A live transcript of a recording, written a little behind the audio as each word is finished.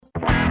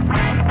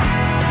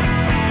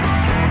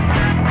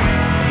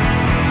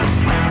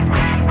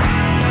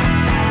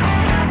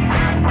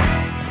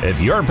If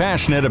you're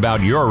passionate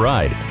about your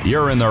ride,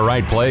 you're in the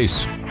right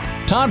place.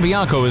 Todd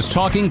Bianco is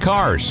talking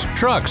cars,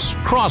 trucks,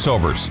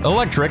 crossovers,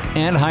 electric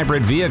and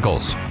hybrid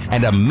vehicles,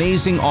 and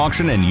amazing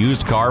auction and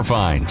used car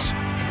finds.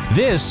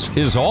 This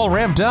is All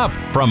Revved Up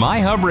from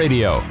iHub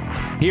Radio.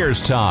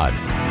 Here's Todd.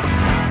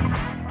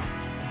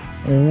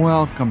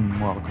 Welcome.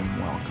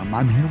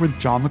 I'm here with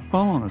John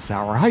McMullen this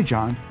hour. Hi,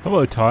 John.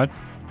 Hello, Todd.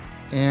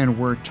 And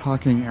we're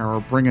talking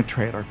our Bring a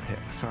Trailer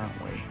picks,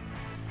 aren't we?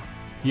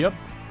 Yep.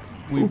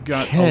 We've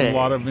got a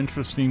lot of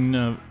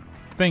interesting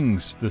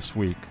things this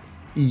week.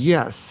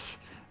 Yes.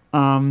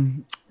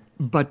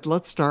 But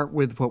let's start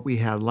with what we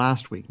had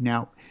last week.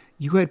 Now,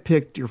 you had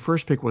picked, your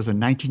first pick was a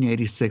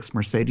 1986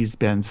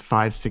 Mercedes-Benz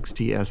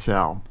 560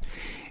 SL.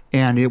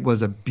 And it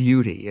was a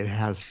beauty. It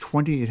had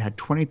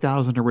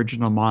 20,000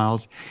 original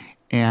miles,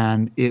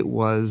 and it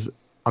was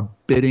a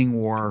bidding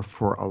war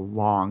for a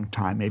long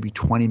time, maybe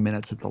 20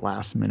 minutes at the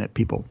last minute,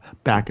 people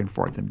back and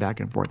forth and back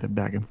and forth and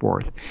back and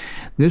forth.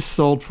 This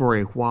sold for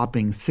a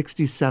whopping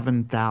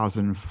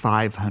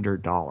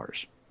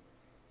 $67,500.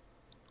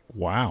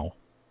 Wow.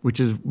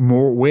 Which is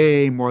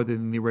way more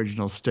than the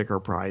original sticker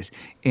price,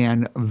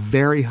 and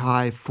very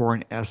high for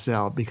an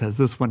SL because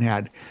this one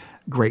had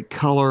great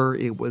color.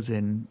 It was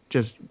in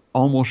just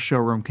almost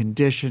showroom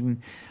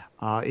condition.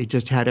 It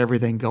just had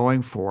everything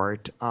going for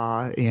it,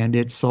 and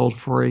it sold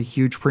for a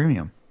huge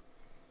premium.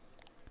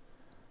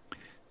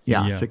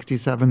 Yeah.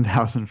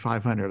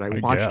 $67,500. I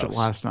watched it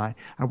last night.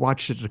 I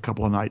watched it a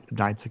couple of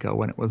nights ago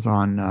when it was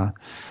on,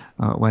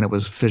 when it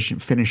was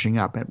finishing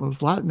up. It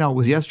was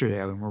yesterday.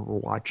 I remember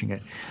watching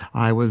it.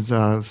 I was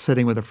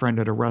sitting with a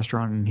friend at a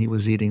restaurant, and he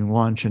was eating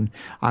lunch, and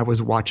I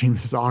was watching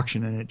this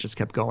auction, and it just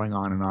kept going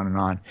on and on and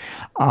on.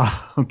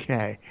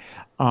 Okay.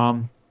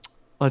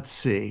 Let's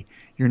see.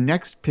 Your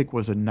next pick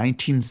was a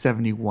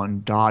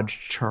 1971 Dodge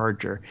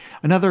Charger.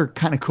 Another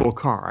kind of cool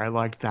car. I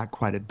liked that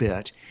quite a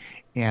bit.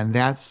 And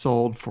that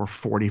sold for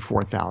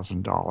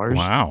 $44,000.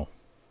 Wow.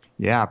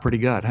 Yeah, pretty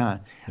good, huh?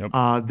 Yep.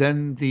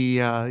 Then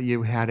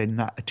you had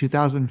a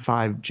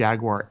 2005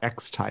 Jaguar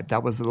X-Type.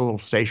 That was the little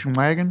station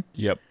wagon.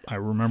 Yep, I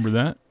remember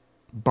that.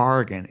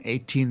 Bargain,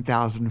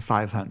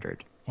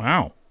 $18,500.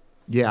 Wow.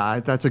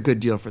 Yeah, that's a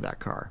good deal for that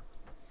car.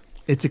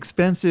 It's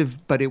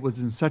expensive, but it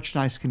was in such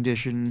nice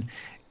condition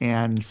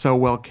and so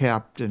well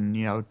kept,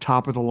 and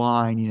top of the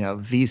line,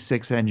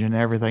 V6 engine,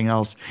 everything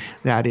else,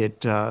 that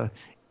it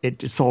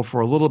sold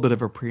for a little bit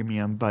of a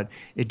premium, but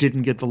it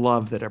didn't get the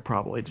love that it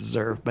probably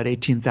deserved. But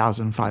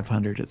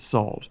 $18,500 it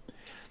sold.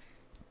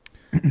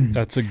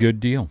 That's a good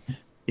deal.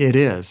 It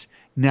is.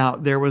 Now,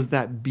 there was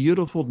that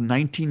beautiful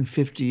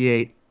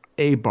 1958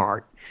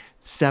 Abarth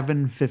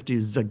 750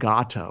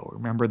 Zagato.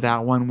 Remember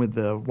that one with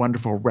the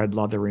wonderful red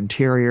leather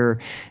interior?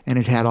 And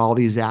it had all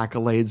these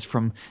accolades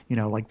from,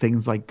 like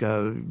things like,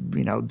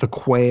 the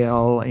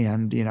Quail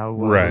and,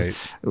 right.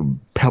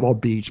 Pebble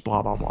Beach,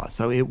 blah, blah, blah.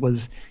 So it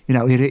was,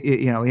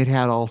 it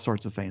had all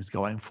sorts of things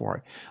going for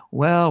it.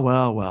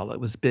 Well, it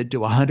was bid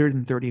to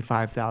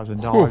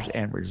 $135,000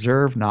 and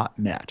reserve not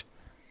met.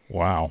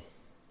 Wow.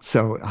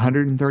 So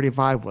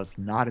 135 was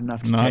not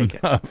enough to take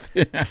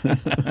it.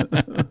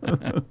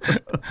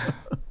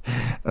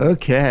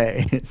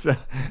 Okay, so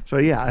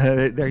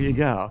yeah, there you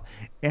go.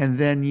 And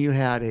then you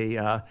had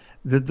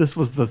this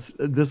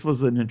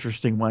was an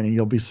interesting one, and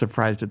you'll be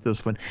surprised at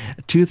this one.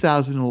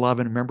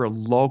 2011, remember,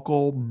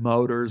 Local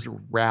Motors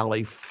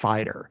Rally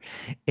Fighter,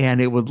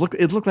 and it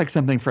looked like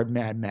something from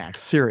Mad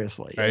Max.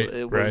 Seriously, right,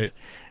 it was, right.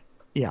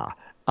 Yeah.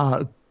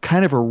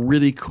 Kind of a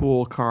really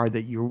cool car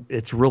that you're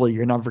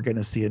never going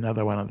to see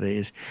another one of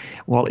these.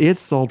 Well, it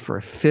sold for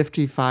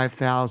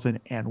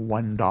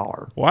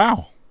 $55,001.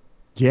 Wow.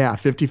 Yeah,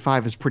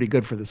 55 is pretty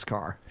good for this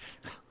car.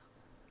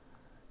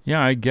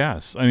 Yeah, I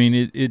guess. I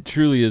mean, it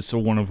truly is a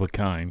one of a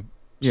kind.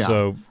 Yeah.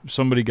 So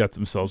somebody got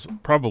themselves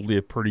probably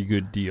a pretty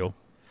good deal.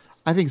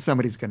 I think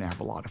somebody's going to have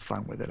a lot of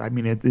fun with it. I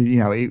mean,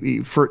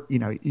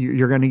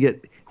 you're going to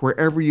get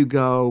wherever you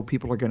go,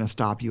 people are going to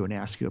stop you and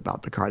ask you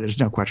about the car. There's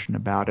no question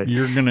about it.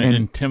 You're going to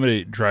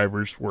intimidate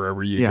drivers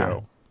wherever you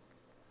go.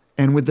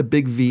 And with the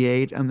big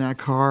V8 on that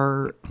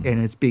car,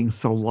 and it's being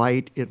so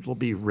light, it will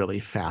be really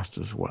fast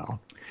as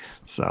well.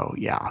 So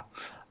yeah.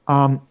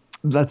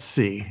 Let's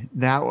see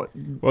that.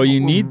 Well, you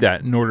need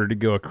that in order to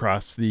go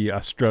across the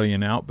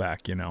Australian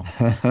outback,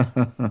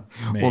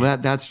 Well,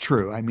 that's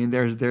true. I mean,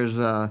 there's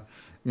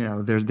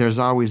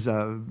always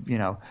a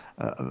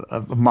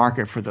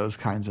market for those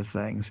kinds of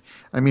things.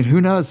 I mean, who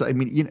knows? I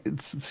mean,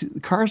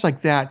 cars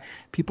like that,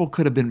 people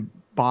could have been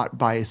bought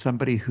by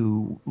somebody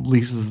who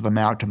leases them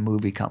out to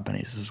movie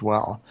companies as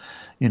well,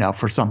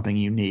 for something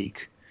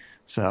unique.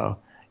 So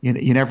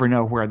you never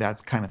know where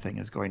that kind of thing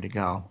is going to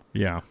go.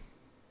 Yeah.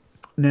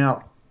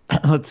 Now,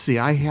 let's see.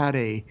 I had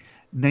a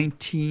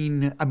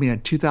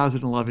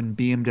 2011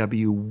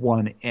 BMW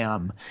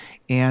 1M,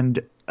 and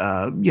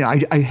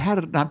I had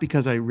it not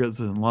because I was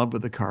in love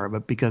with the car,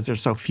 but because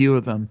there's so few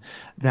of them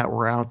that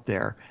were out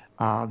there,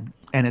 and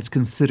it's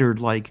considered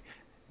like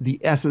the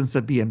essence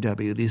of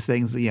BMW. These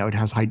things, it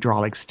has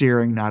hydraulic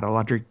steering, not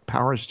electric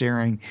power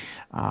steering.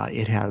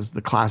 It has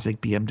the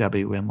classic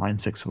BMW inline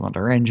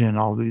 6-cylinder engine,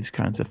 all these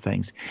kinds of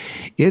things.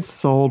 It's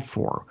sold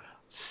for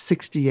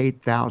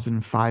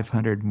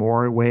 $68,500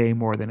 more, way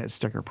more than its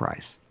sticker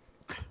price.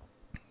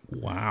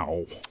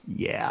 Wow.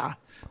 Yeah.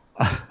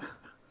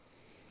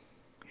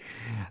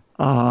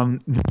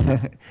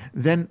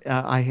 Then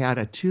I had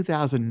a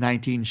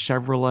 2019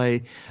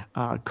 Chevrolet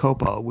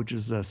Copo, which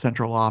is a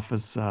central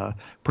office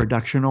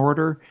production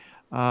order,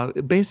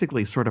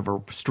 basically sort of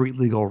a street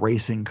legal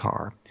racing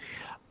car.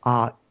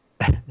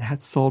 That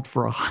sold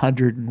for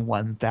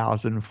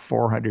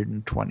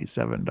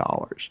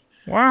 $101,427.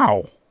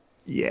 Wow.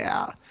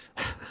 Yeah.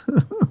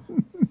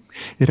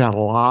 It had a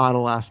lot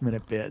of last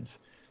minute bids.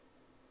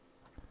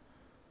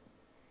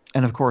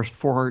 And of course, the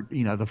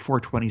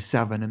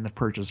 427 in the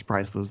purchase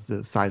price was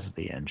the size of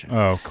the engine.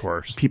 Oh, of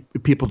course.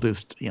 People do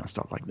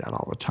stuff like that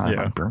all the time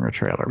on Burner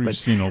Trailer. We've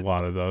seen a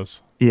lot of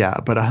those. Yeah,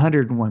 but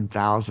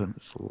 $101,000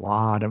 is a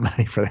lot of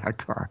money for that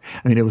car.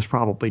 I mean, it was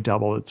probably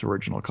double its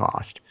original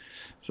cost.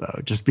 So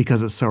just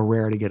because it's so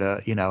rare to get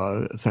a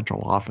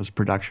central office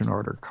production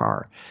order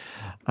car.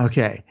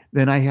 Okay,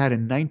 then I had a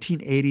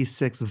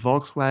 1986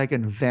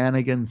 Volkswagen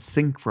Vanagon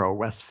Syncro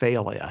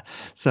Westphalia.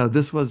 So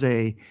this was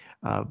a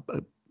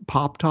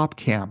pop-top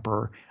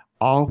camper,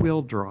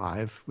 all-wheel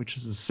drive, which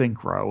is a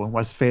Syncro, and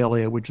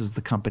Westphalia, which is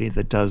the company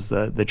that does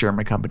the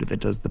German company that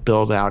does the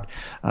build-out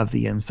of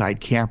the inside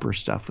camper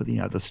stuff with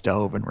the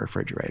stove and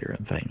refrigerator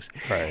and things.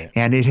 Right.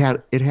 And it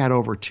had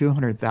over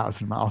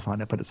 200,000 miles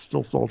on it, but it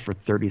still sold for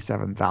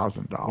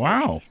 $37,000.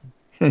 Wow.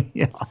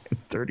 Yeah,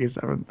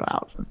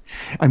 37,000.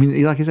 I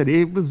mean, like I said,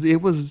 it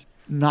was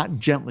not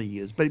gently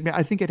used, but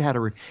I think it had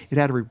a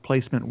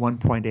replacement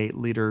 1.8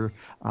 liter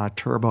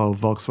turbo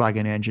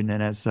Volkswagen engine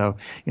in it. So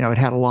it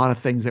had a lot of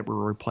things that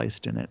were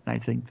replaced in it, and I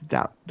think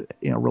that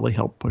really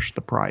helped push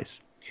the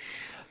price.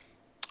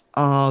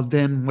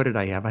 Then what did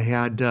I have? I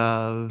had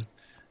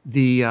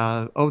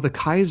the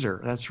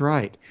Kaiser. That's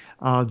right.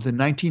 The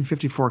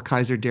 1954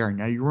 Kaiser Daring.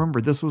 Now you remember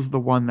this was the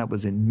one that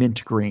was in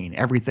mint green.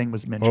 Everything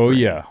was mint green. Oh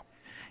yeah.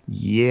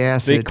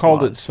 Yes, they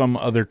called it some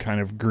other kind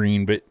of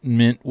green, but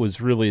mint was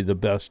really the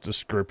best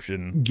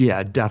description.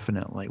 Yeah,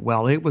 definitely.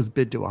 Well, it was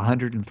bid to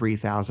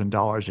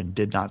 $103,000 and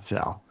did not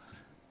sell.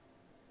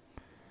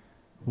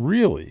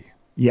 Really?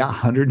 Yeah,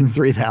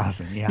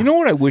 $103,000. Yeah. You know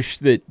what I wish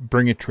that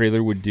Bring a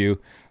Trailer would do?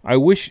 I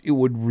wish it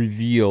would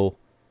reveal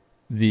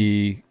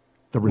the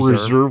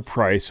reserve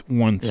price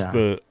once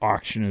the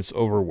auction is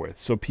over with,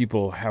 so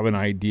people have an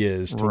idea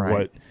as to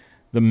what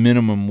the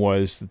minimum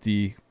was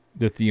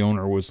that the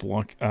owner was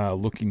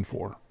looking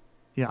for.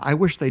 Yeah, I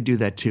wish they do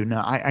that too.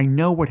 Now, I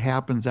know what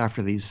happens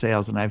after these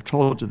sales, and I've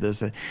told you this,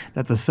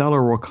 that the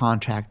seller will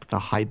contact the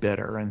high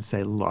bidder and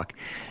say, look,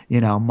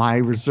 my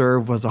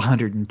reserve was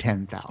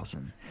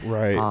 $110,000.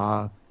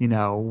 Right.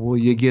 Will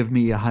you give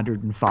me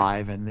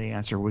 $105,000? And the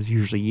answer was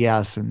usually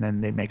yes, and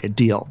then they make a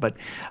deal. But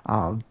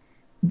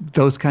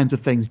those kinds of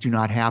things do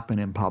not happen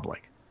in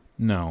public.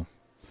 No.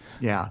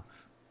 Yeah.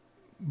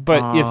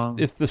 But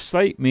if the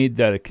site made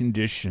that a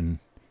condition,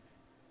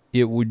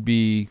 it would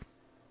be.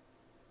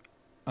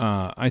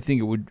 I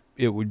think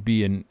it would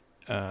be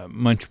a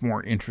much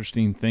more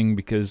interesting thing,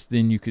 because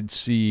then you could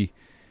see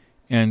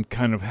and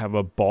kind of have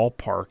a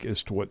ballpark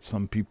as to what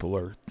some people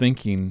are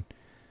thinking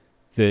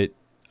that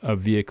a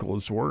vehicle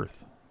is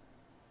worth.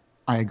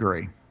 I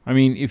agree. I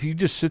mean, if you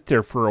just sit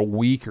there for a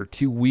week or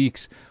 2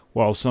 weeks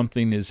while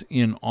something is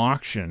in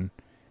auction,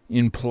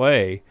 in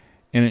play,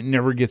 and it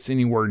never gets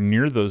anywhere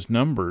near those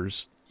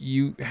numbers,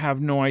 you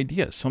have no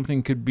idea.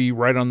 Something could be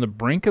right on the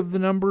brink of the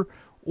number,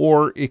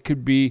 or it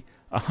could be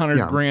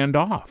 $100,000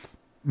 off.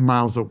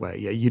 Miles away.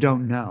 Yeah, you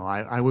don't know.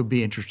 I would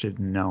be interested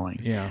in knowing.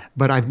 Yeah.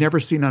 But I've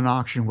never seen an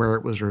auction where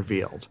it was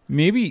revealed.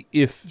 Maybe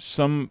if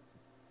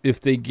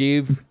they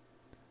gave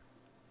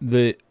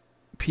the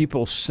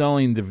people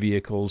selling the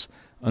vehicles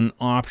an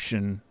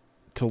option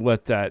to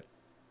let that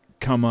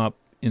come up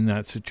in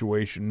that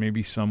situation,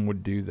 maybe some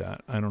would do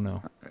that. I don't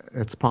know.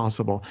 It's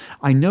possible.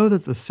 I know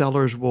that the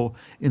sellers will,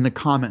 in the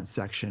comment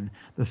section,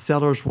 the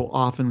sellers will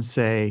often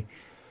say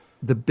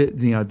that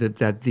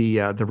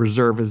the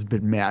reserve has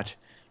been met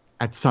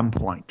at some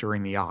point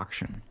during the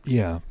auction.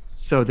 Yeah.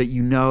 So that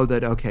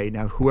that, okay,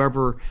 now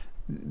whoever,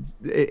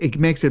 it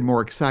makes it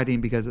more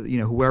exciting because,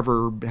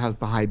 whoever has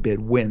the high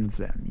bid wins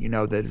then,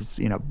 that it's,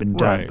 been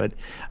done. Right.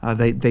 But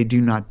they do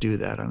not do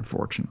that,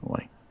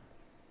 unfortunately.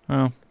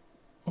 Oh,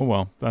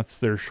 well, that's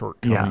their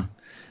shortcoming. Yeah.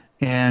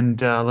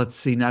 And let's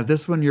see. Now,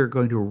 this one you're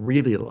going to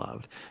really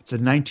love. The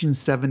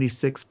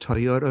 1976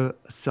 Toyota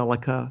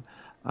Celica,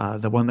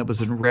 the one that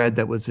was in red,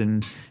 that was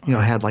in,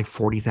 had like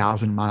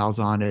 40,000 miles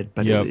on it,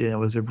 but it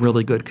was a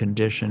really good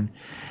condition.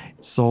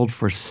 It sold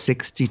for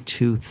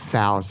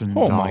 $62,000.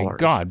 Oh, my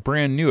God.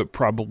 Brand new. It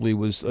probably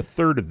was a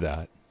third of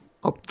that.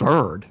 A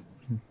third?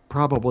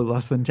 Probably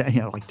less than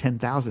 10, like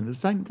 10,000.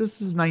 This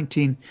is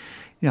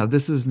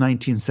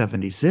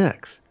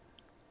 1976.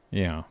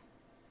 Yeah.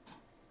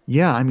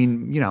 Yeah, I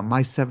mean,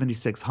 my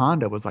 76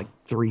 Honda was like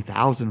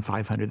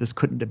 3,500. This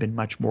couldn't have been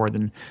much more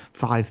than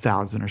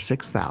 5,000 or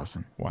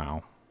 6,000.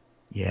 Wow.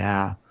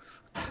 Yeah.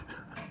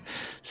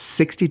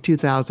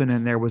 62,000,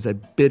 and there was a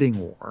bidding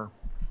war.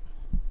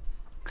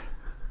 I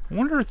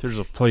wonder if there's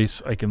a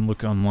place I can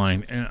look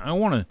online, and I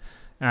want to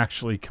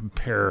actually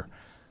compare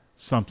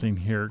something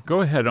here.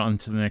 Go ahead on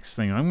to the next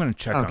thing. I'm going to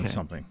check on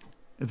something.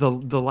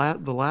 The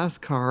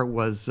last car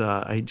was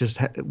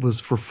it was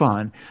for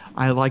fun.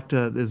 I liked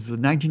this is the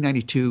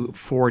 1992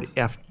 Ford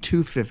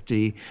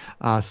F250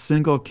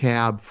 single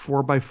cab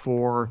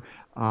 4x4.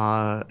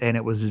 And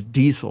it was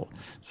diesel,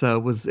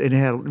 so it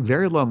had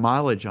very low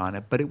mileage on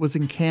it, but it was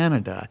in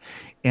Canada,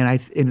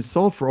 and it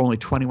sold for only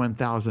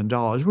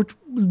 $21,000, which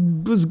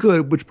was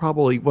good, which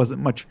probably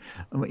wasn't much,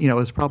 it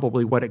was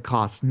probably what it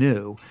cost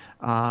new.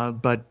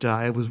 But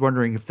I was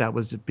wondering if that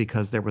was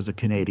because there was a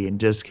Canadian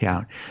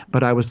discount.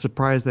 But I was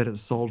surprised that it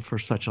sold for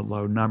such a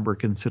low number,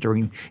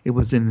 considering it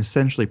was in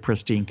essentially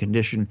pristine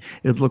condition.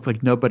 It looked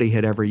like nobody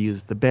had ever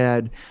used the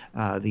bed.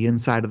 The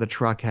inside of the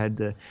truck had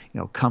the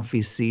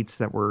comfy seats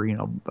that were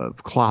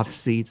cloth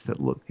seats that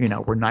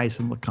were nice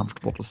and looked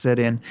comfortable to sit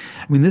in.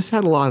 I mean, this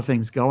had a lot of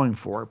things going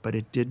for it, but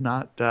it did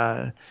not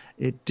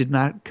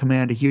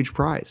command a huge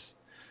price.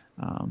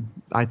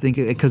 I think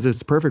because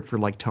it's perfect for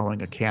like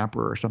towing a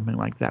camper or something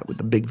like that with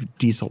the big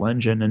diesel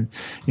engine and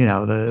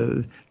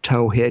the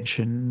tow hitch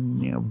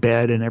and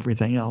bed and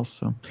everything else.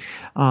 So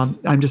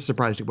I'm just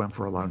surprised it went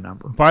for a low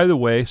number. By the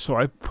way, so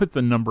I put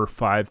the number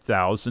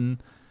 5,000 in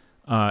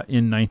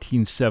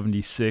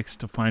 1976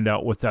 to find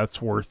out what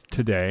that's worth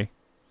today.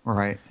 All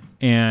right.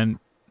 And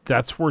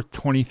that's worth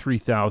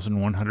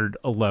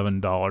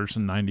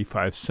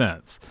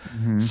 $23,111.95.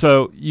 Mm-hmm.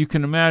 So you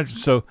can imagine.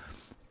 So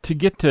to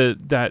get to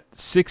that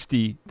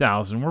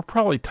 60,000, we're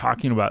probably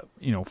talking about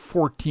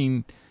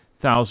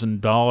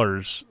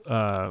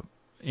 $14,000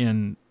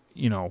 in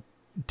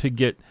to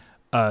get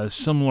a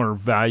similar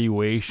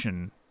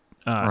valuation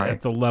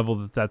at the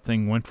level that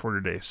thing went for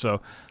today.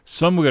 So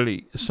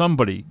somebody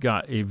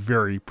got a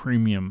very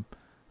premium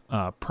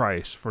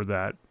price for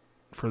that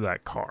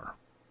car.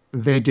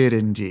 They did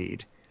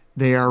indeed.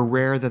 They are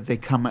rare that they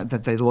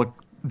look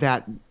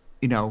that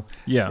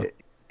Yeah.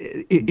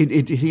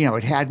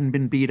 It hadn't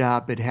been beat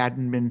up. It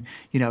hadn't been,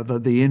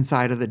 the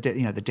inside of the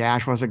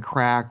dash wasn't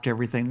cracked.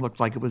 Everything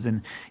looked like it was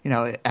in,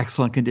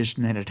 excellent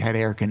condition, and it had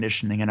air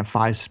conditioning and a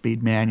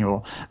 5-speed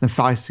manual. The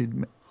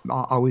 5-speed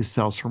always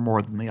sells for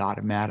more than the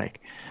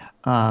automatic.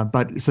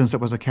 But since it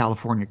was a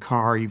California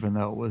car, even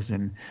though it was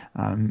in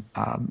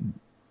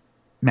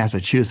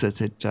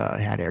Massachusetts, it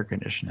had air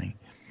conditioning.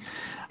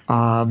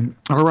 All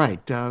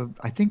right.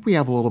 I think we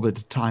have a little bit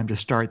of time to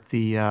start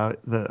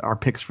our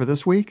picks for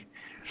this week.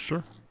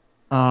 Sure.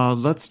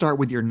 Let's start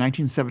with your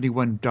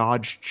 1971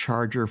 Dodge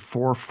Charger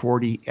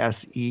 440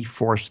 SE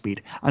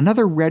 4-speed.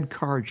 Another red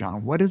car,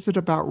 John. What is it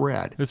about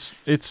red?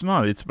 It's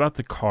not. It's about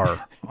the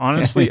car.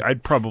 Honestly,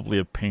 I'd probably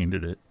have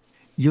painted it.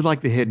 You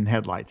like the hidden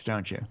headlights,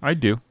 don't you? I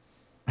do.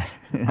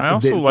 I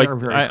also like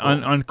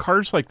on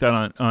cars like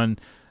that, on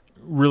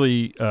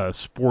really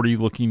sporty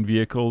looking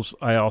vehicles.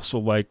 I also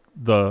like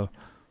the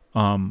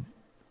long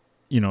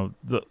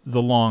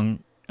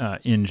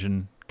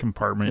engine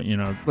compartment,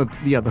 But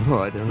the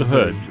hood. The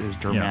hood is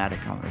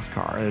dramatic on this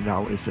car. It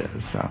always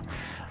is. So,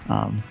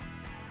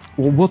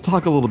 we'll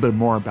talk a little bit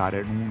more about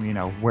it,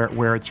 and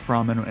where it's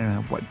from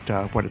and what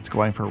it's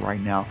going for right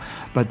now.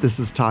 But this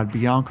is Todd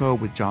Bianco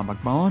with John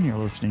McMullen. You're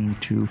listening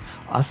to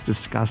us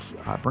discuss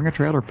Bring a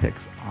Trailer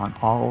picks on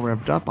All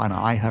Revved Up on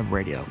iHub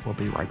Radio. We'll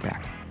be right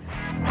back.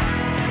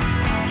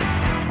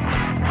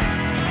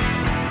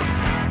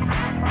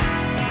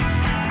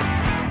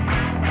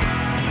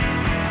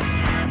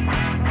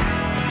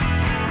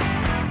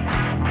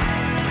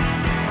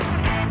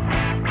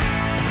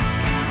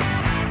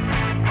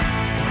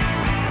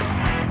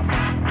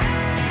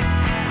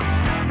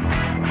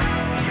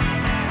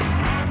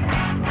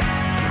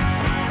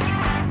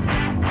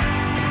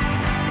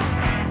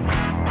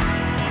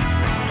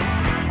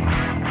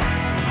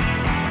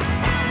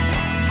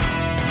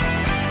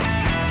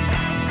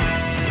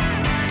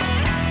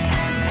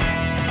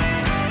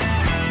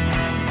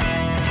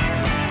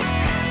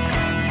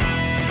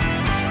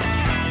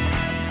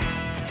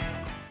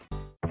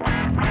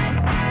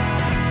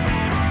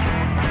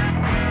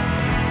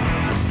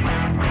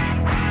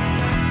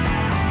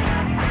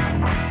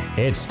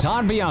 It's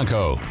Todd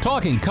Bianco,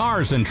 talking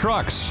cars and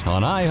trucks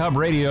on iHub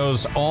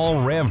Radio's All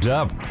Revved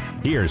Up.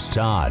 Here's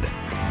Todd.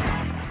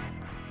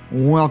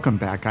 Welcome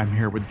back. I'm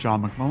here with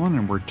John McMullen,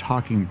 and we're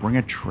talking Bring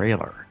a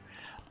Trailer.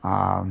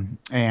 We're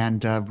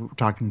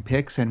talking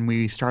picks, and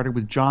we started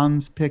with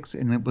John's picks,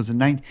 and it was a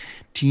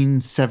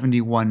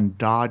 1971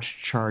 Dodge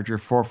Charger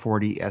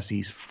 440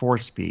 SE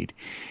 4-speed.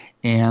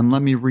 And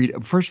let me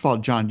read. First of all,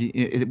 John,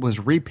 it was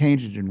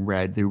repainted in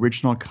red. The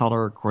original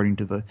color, according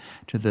to the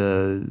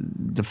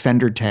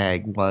fender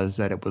tag, was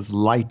that it was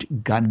light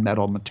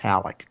gunmetal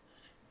metallic.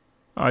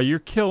 You're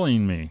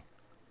killing me.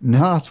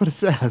 No, that's what it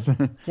says.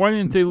 Why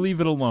didn't they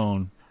leave it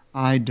alone?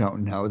 I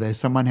don't know.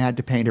 Someone had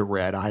to paint it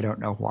red. I don't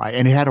know why.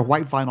 And it had a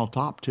white vinyl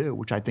top too,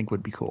 which I think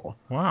would be cool.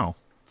 Wow.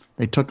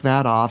 They took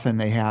that off and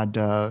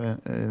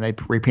they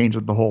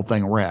repainted the whole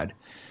thing red.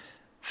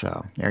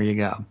 So there you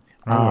go.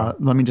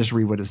 Let me just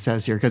read what it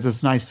says here because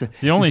it's nice.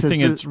 The only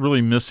thing it's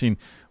really missing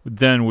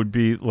then would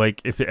be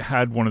like if it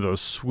had one of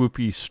those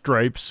swoopy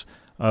stripes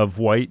of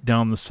white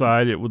down the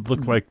side, it would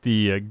look like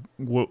the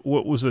what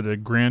was it, a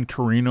Gran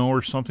Torino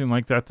or something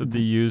like that they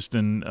used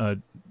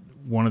in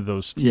one of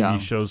those TV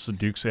shows, the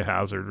Dukes of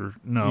Hazzard, or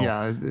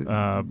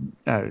no?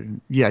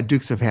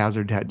 Dukes of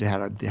Hazzard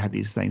had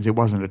these things. It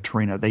wasn't a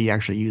Torino; they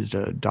actually used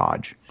a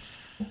Dodge.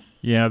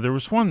 Yeah, there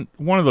was one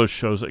of those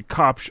shows,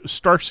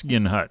 Starsky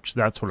and Hutch.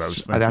 That's what I was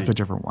thinking. That's a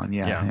different one.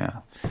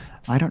 Yeah.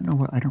 I don't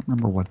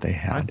remember what they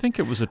had. I think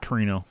it was a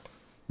Torino.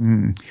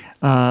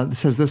 It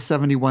says this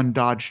 71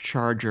 Dodge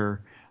Charger.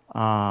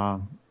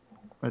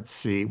 Let's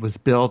see, was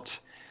built.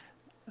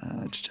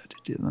 Was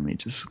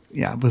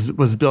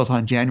built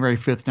on January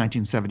 5th,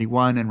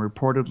 1971, and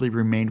reportedly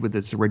remained with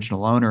its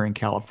original owner in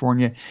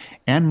California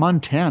and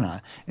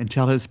Montana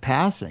until his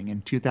passing.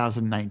 In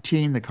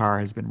 2019, the car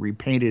has been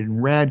repainted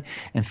in red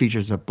and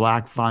features a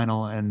black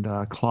vinyl and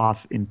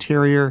cloth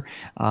interior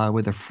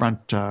with a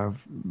front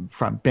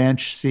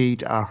bench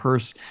seat, a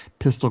Hurst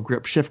pistol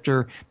grip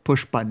shifter,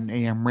 push-button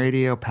AM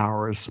radio.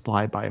 Power is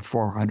supplied by a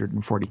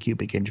 440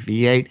 cubic inch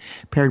V8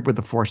 paired with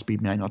a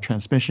 4-speed manual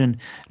transmission.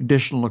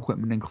 Additional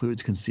equipment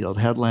includes concealed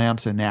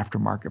headlamps and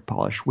aftermarket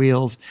polished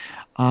wheels,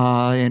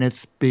 and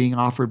it's being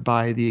offered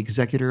by the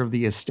executor of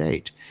the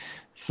estate.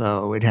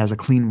 So it has a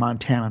clean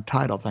Montana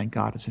title. Thank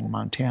God it's in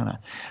Montana.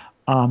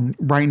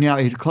 Right now,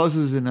 it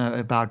closes in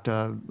about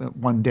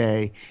 1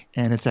 day,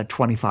 and it's at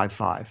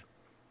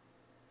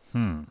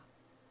 $25,500.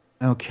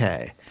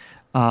 Okay.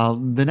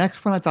 The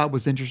next one I thought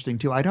was interesting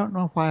too. I don't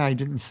know why I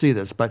didn't see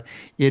this, but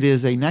it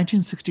is a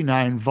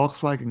 1969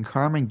 Volkswagen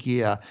Karmann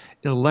Ghia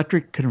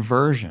electric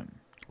conversion.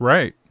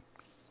 Right.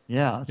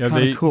 Yeah, it's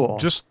kind of cool.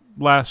 Just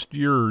last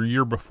year or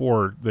year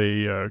before,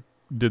 they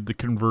did the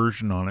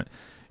conversion on it.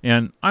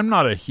 And I'm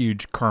not a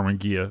huge Karmann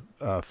Ghia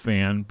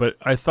fan, but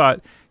I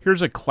thought,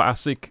 here's a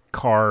classic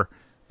car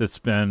that's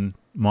been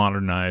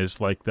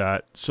modernized like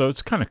that. So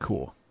it's kind of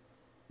cool.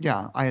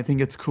 Yeah, I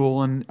think it's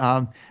cool. And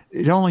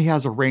it only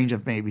has a range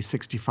of maybe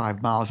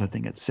 65 miles, I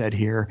think it said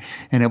here.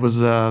 And it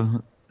was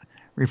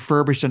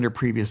refurbished under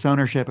previous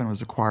ownership and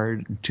was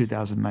acquired in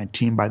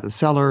 2019 by the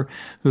seller,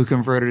 who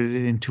converted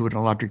it into an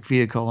electric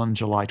vehicle in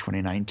July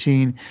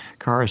 2019.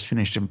 Car is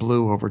finished in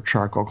blue over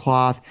charcoal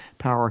cloth.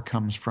 Power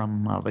comes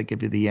from, they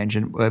give you the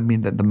engine,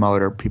 the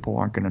motor. People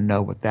aren't going to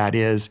know what that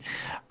is.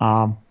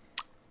 And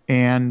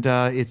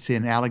it's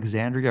in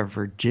Alexandria,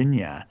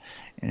 Virginia.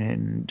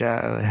 And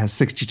has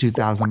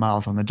 62,000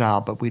 miles on the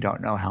dial, but we don't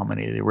know how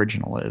many the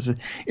original is.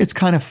 It's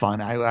kind of fun.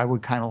 I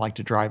would kind of like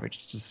to drive it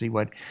just to see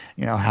what,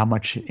 how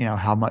much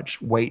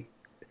weight,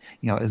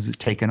 is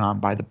taken on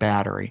by the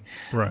battery.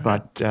 Right.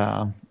 But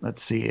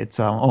let's see, it's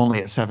only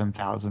at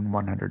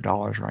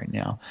 $7,100 right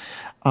now.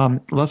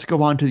 Let's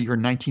go on to your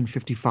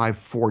 1955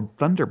 Ford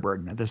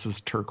Thunderbird. Now, this is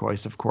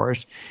turquoise, of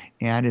course,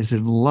 and is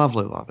in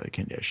lovely, lovely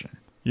condition.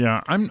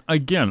 Yeah, I'm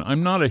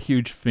not a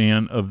huge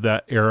fan of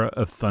that era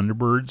of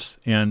Thunderbirds,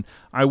 and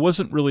I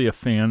wasn't really a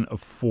fan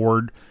of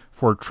Ford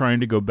for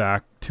trying to go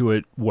back to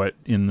it,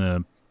 in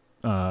the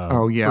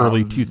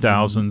early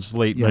 2000s,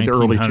 late 1900s. Yeah, the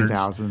early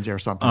 2000s or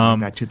something like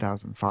that,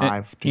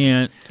 2005.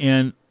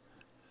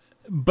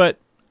 But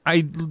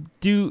I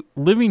do,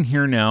 living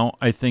here now,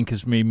 I think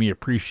has made me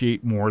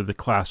appreciate more the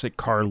classic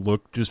car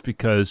look just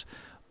because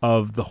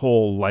of the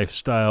whole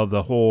lifestyle,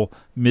 the whole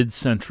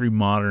mid-century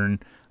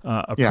modern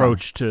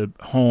approach to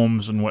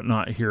homes and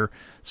whatnot here.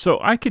 So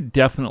I could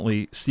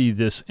definitely see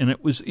this, and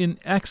it was in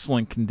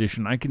excellent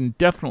condition. I can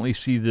definitely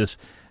see this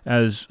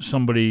as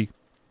somebody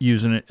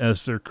using it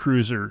as their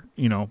cruiser,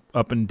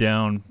 up and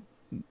down,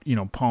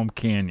 Palm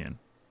Canyon.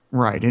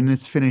 Right, and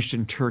it's finished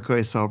in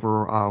turquoise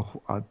over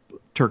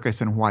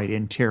turquoise and white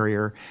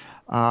interior.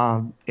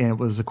 And it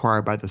was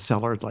acquired by the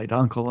seller's late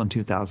uncle in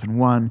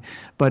 2001.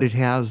 But it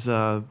has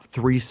a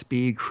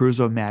 3-speed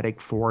Cruise-O-Matic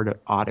Ford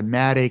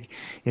automatic.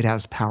 It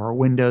has power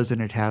windows,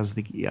 and it has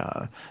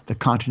the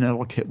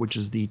Continental kit, which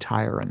is the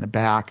tire in the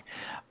back.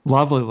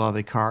 Lovely,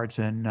 lovely car. It's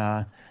in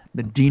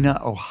Medina,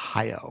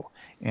 Ohio.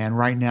 And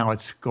right now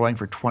it's going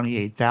for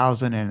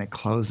 $28,000, and it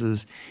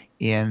closes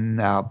in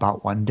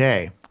about 1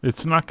 day.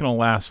 It's not going to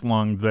last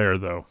long there,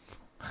 though.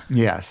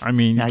 Yes. I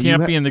mean, you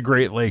can't be in the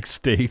Great Lakes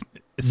states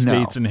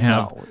and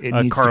have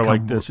a car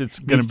like this. It's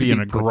going to be in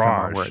a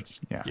garage.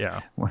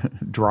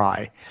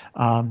 Dry.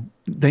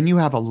 Then you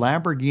have a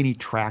Lamborghini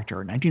tractor,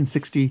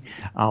 1960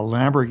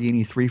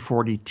 Lamborghini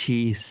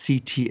 340T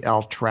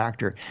CTL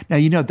tractor.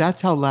 Now,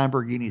 that's how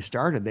Lamborghini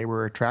started. They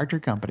were a tractor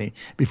company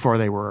before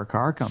they were a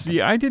car company.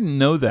 See, I didn't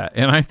know that.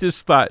 And I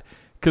just thought,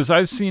 because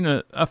I've seen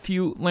a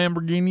few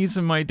Lamborghinis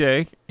in my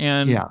day,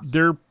 and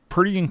they're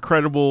pretty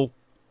incredible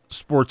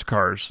sports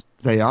cars.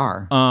 They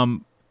are.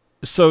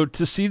 So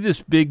to see this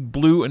big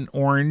blue and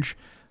orange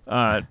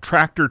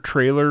tractor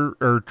trailer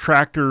or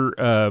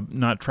tractor,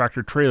 not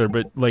tractor trailer,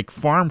 but like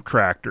farm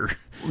tractor.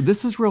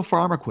 This is real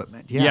farm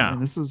equipment. Yeah. I mean,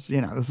 this is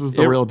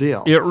the real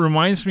deal. It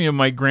reminds me of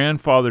my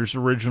grandfather's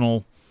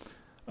original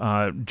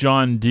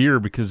John Deere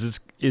because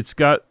it's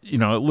got, it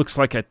looks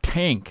like a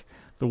tank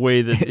the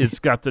way that it's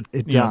got the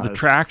the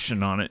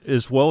traction on it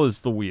as well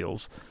as the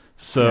wheels.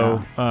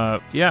 So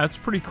it's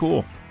pretty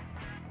cool.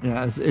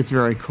 Yeah, it's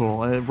very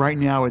cool. Right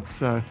now,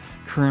 its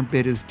current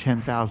bid is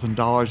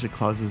 $10,000. It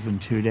closes in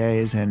 2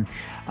 days, and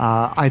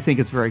I think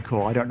it's very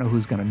cool. I don't know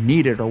who's going to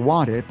need it or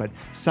want it, but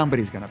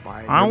somebody's going to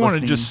buy it. I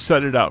want to just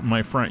set it out in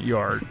my front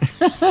yard.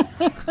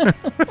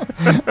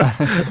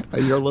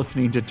 You're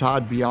listening to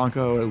Todd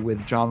Bianco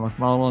with John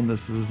McMullen.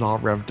 This is All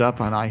Revved Up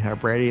on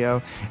iHub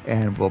Radio,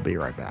 and we'll be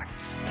right back.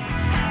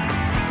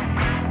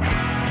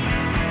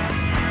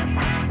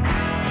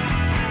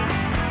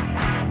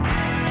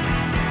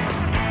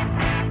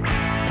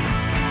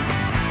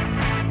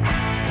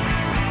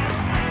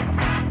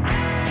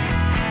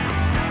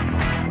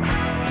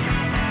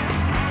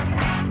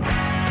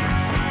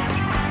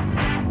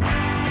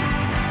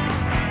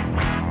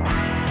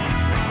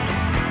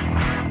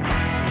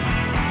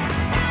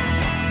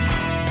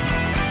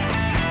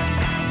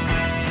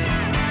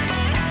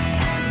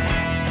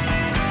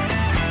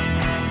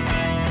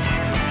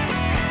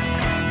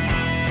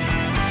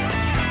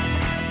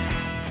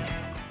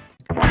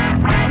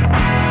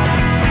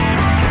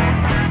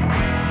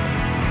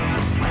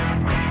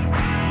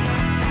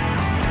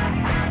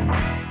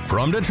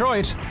 From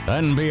Detroit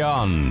and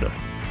beyond,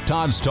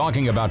 Todd's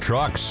talking about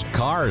trucks,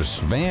 cars,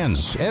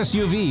 vans,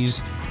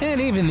 SUVs, and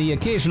even the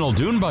occasional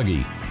dune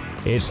buggy.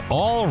 It's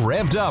All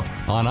Revved Up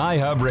on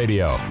iHub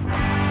Radio.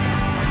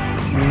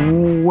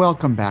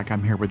 Welcome back.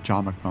 I'm here with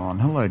John McMullen.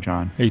 Hello,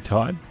 John. Hey,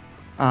 Todd.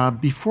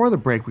 Before the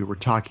break, we were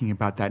talking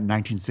about that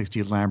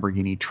 1960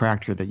 Lamborghini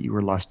tractor that you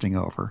were lusting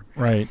over.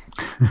 Right.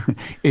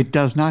 It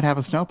does not have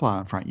a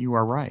snowplow in front. You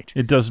are right.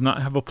 It does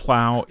not have a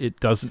plow. It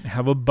doesn't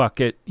have a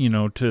bucket,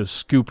 to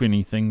scoop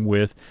anything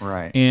with.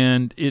 Right.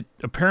 And it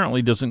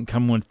apparently doesn't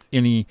come with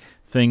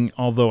anything,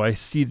 although I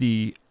see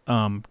the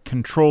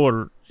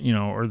controller,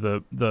 or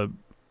the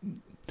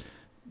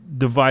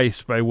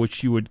device by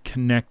which you would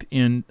connect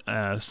in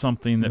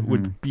something that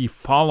would be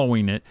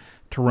following it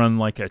to run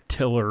like a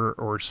tiller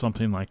or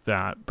something like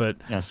that. But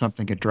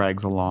something it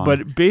drags along.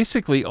 But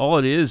basically all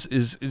it is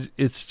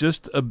it's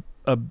just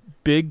a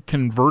big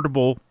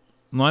convertible,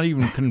 not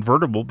even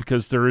convertible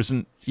because there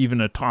isn't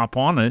even a top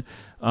on it,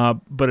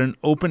 but an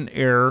open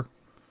air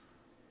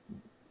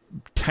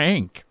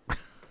tank.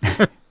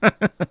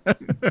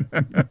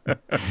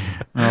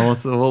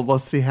 Well,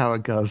 let's see how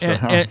it goes.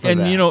 And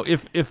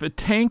if a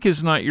tank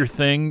is not your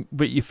thing,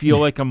 but you feel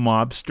like a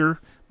mobster,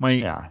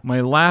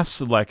 my last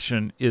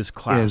selection is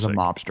classic. Is a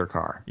mobster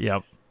car.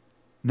 Yep.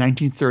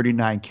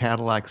 1939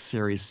 Cadillac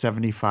Series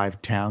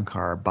 75 town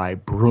car by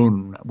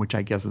Brun, which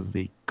I guess is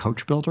the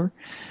coach builder.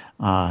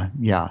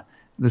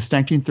 This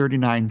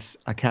 1939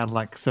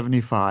 Cadillac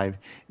 75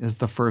 is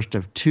the first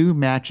of two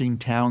matching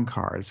town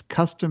cars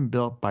custom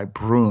built by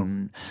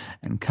Brun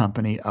and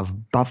Company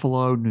of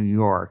Buffalo, New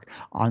York,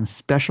 on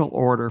special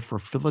order for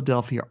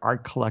Philadelphia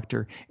art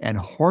collector and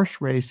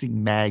horse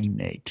racing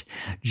magnate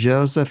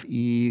Joseph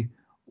E.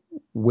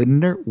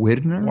 Widener.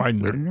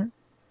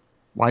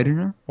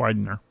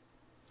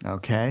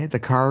 Okay. The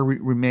car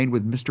remained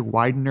with Mr.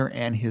 Widener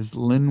and his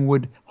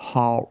Linwood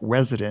Hall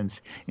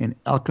residence in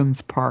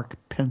Elkins Park,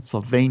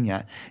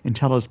 Pennsylvania,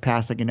 until his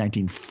passing in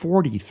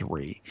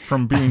 1943.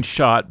 From being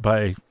shot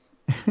by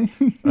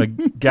a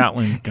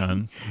Gatling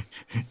gun.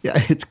 Yeah,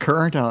 its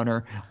current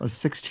owner was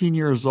 16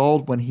 years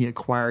old when he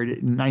acquired it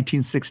in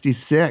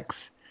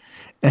 1966.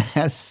 And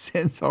has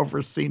since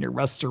overseen a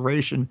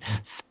restoration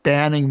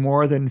spanning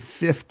more than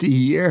 50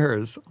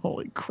 years.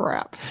 Holy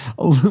crap.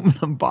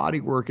 Aluminum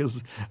bodywork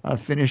is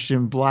finished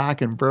in black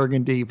and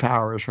burgundy,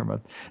 powers from a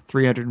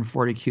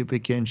 340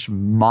 cubic inch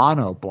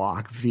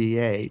monoblock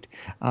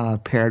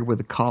V8 paired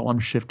with a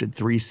column-shifted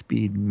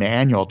 3-speed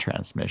manual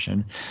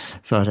transmission.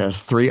 So it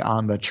has 3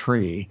 on the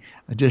tree.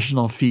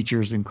 Additional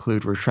features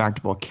include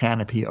retractable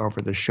canopy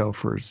over the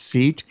chauffeur's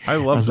seat. I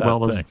love that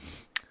thing. As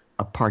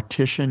a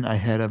partition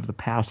ahead of the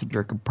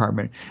passenger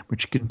compartment,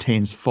 which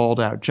contains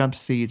fold-out jump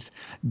seats,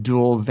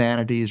 dual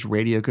vanities,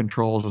 radio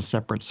controls, a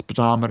separate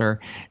speedometer,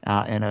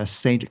 and a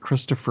St.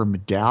 Christopher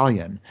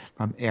medallion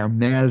from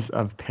Hermes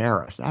of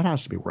Paris. That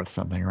has to be worth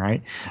something,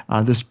 right?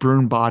 This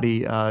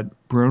Brun-bodied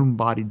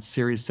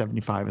Series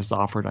 75 is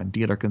offered on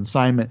dealer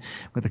consignment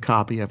with a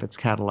copy of its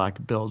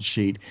Cadillac build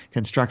sheet,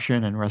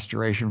 construction and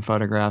restoration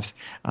photographs,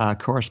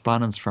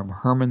 correspondence from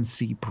Herman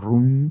C.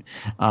 Brun,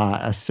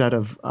 a set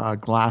of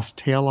glass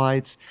taillights,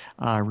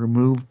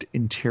 removed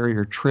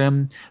interior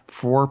trim,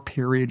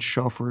 4-period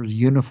chauffeur's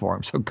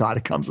uniforms. So God,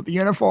 it comes with the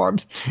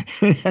uniforms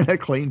and a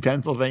clean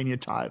Pennsylvania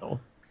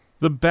title.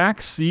 The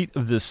back seat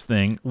of this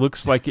thing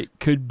looks like it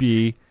could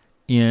be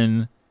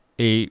in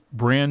a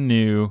brand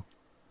new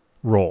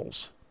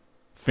Rolls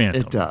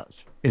Phantom. It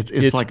does.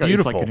 It's like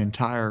beautiful. It's like an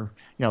entire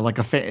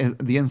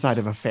the inside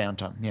of a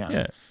Phantom.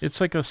 Yeah.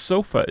 It's like a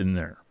sofa in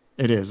there.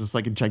 It is. It's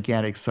like a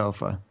gigantic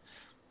sofa.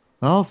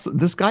 Well,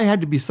 this guy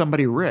had to be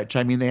somebody rich.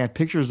 I mean, they had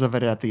pictures of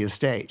it at the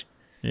estate.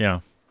 Yeah.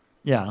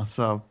 Yeah,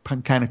 so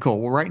kind of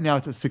cool. Well, right now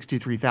it's at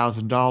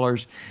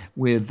 $63,000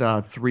 with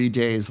 3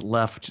 days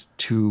left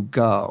to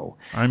go.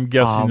 I'm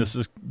guessing this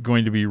is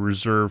going to be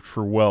reserved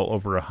for well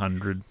over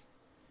 100.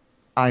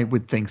 I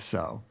would think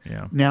so.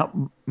 Yeah.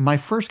 Now, my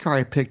first car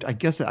I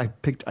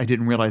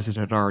didn't realize it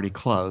had already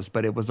closed,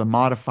 but it was a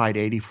modified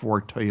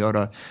 84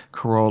 Toyota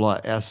Corolla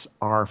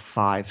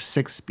SR5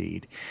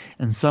 6-speed.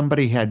 And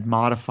somebody had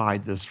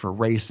modified this for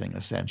racing,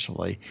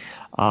 essentially.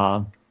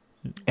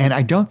 And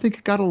I don't think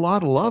it got a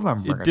lot of love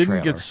on Bring a Trailer. It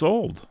didn't get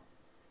sold.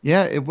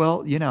 Yeah, it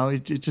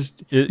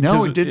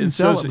didn't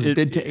sell. It was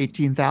bid to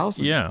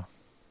 $18,000. Yeah.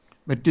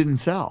 But it didn't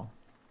sell.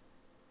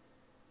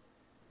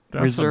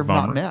 That's Reserve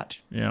not met.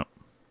 Yeah.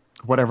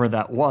 Whatever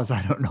that was,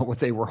 I don't know what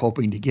they were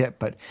hoping to get,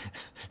 but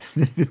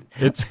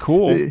it's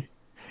cool.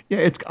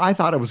 Yeah, I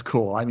thought it was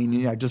cool. I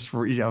mean, just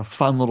for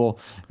fun little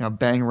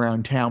bang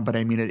around town. But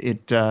I mean,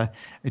 it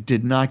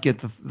did not get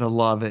the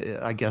love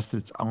I guess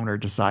its owner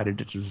decided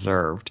it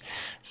deserved.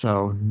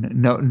 So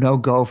no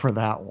go for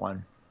that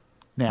one.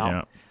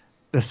 Now,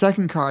 the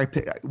second car I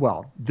picked.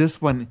 Well,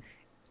 this one,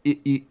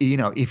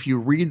 if you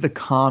read the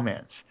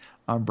comments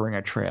on Bring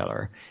a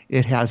Trailer,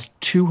 it has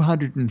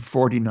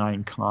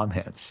 249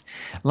 comments.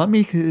 Let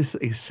me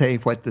say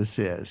what this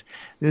is.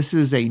 This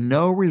is a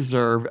no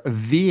reserve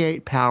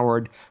V8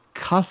 powered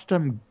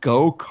custom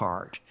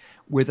go-kart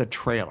with a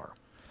trailer.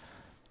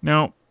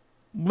 Now,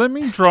 let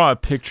me draw a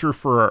picture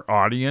for our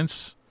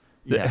audience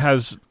that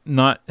has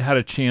not had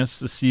a chance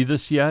to see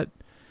this yet.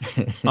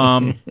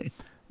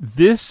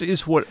 This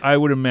is what I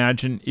would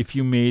imagine if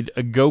you made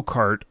a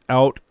go-kart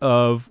out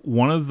of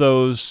one of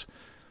those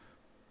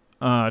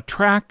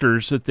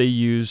tractors that they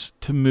use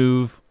to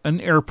move an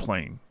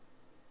airplane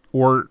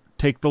or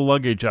take the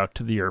luggage out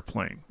to the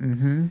airplane.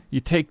 Mm-hmm.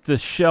 You take the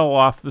shell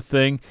off the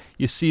thing,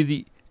 you see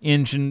the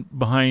engine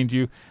behind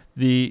you,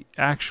 the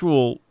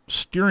actual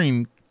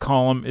steering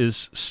column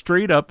is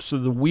straight up, so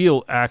the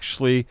wheel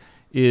actually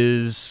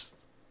is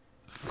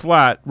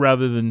flat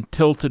rather than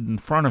tilted in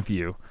front of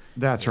you.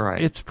 That's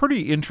right. It's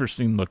pretty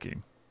interesting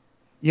looking.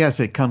 Yes,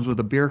 it comes with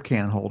a beer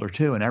can holder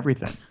too and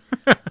everything.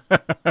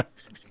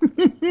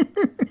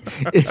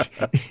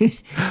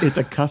 It's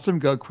a custom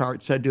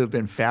go-kart said to have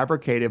been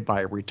fabricated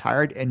by a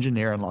retired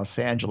engineer in Los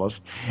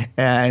Angeles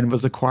and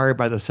was acquired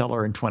by the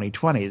seller in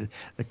 2020.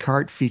 The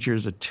cart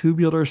features a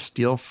tubular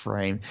steel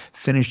frame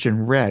finished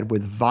in red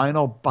with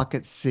vinyl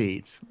bucket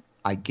seats,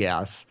 I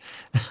guess.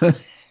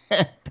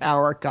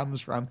 Power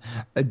comes from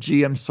a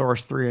GM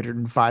Source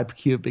 305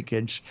 cubic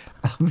inch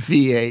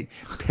V8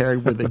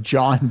 paired with a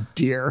John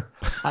Deere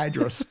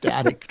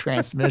hydrostatic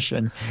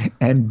transmission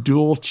and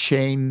dual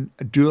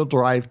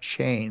drive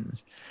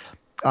chains.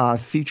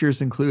 Features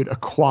include a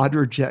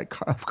quadrajet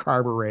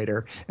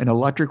carburetor, an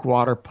electric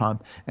water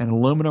pump, an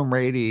aluminum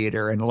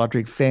radiator, and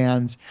electric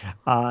fans,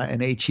 an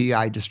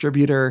HEI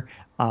distributor,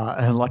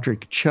 an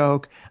electric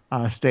choke,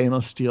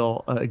 stainless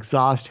steel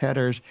exhaust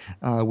headers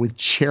with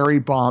cherry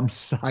bomb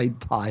side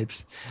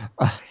pipes,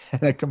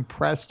 and a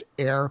compressed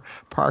air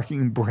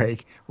parking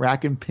brake,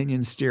 rack and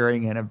pinion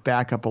steering, and a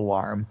backup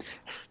alarm.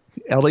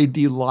 LED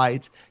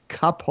lights,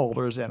 cup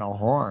holders, and a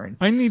horn.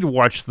 I need to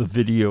watch the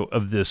video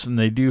of this, and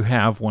they do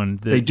have one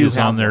that is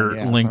on their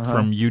link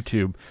from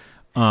YouTube,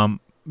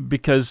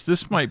 because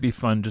this might be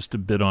fun just to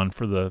bid on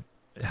for the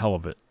hell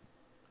of it.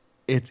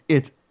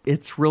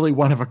 It's really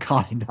one of a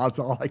kind. That's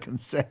all I can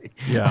say.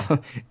 Yeah,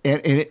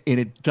 and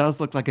it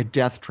does look like a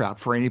death trap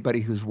for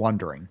anybody who's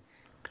wondering.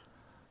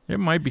 It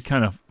might be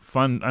kind of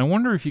fun. I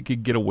wonder if you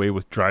could get away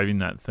with driving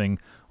that thing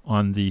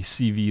on the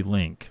CV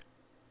Link.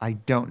 I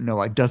don't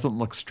know. It doesn't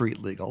look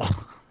street legal.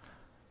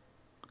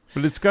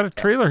 But it's got a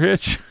trailer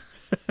hitch.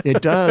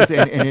 It does,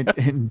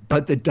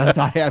 but it does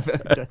not have.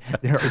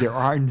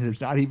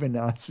 There's not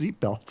even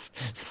seat belts.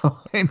 So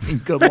I mean,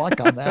 good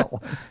luck on that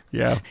one.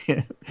 Yeah.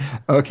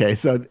 Okay,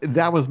 so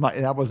that was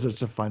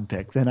just a fun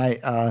pick. Then I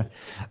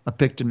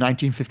picked a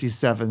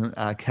 1957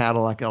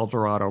 Cadillac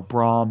Eldorado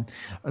Brom.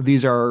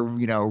 These are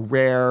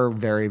rare,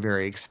 very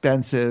very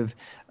expensive.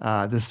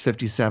 This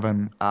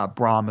 57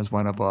 Brom is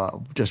one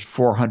of just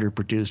 400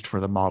 produced for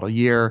the model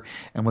year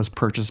and was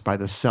purchased by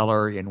the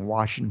seller in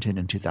Washington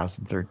in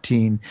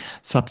 2013.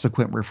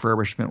 Subsequent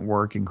refurbishment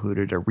work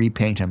included a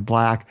repaint in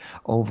black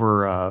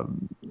over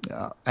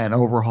an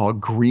overhaul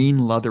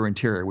green leather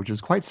interior, which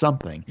is quite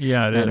something.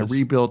 Yeah, it is. And a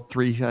rebuilt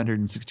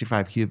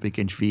 365 cubic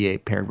inch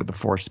V8 paired with a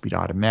 4-speed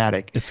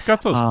automatic. It's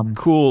got those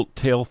cool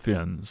tail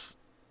fins.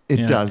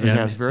 It does. It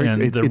has very.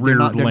 They're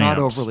not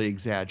overly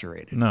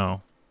exaggerated.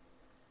 No.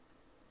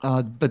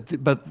 But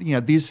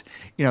these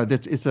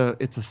it's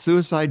a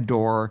suicide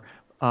door,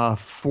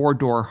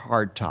 4-door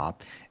hardtop,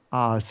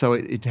 so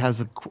it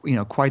has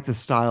quite the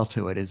style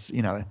to it. It's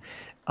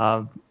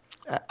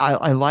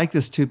I like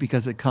this too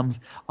because it comes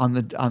on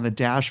the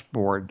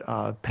dashboard.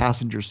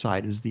 Passenger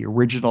side is the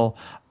original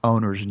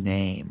owner's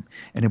name,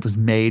 and it was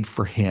made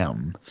for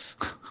him.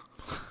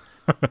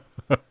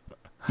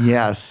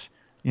 Yes.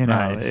 You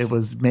know,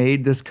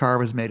 this car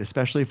was made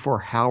especially for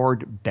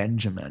Howard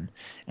Benjamin,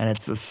 and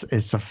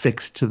it's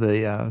affixed to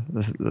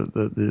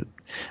the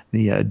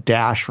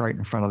dash right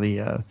in front of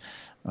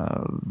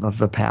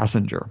the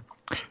passenger.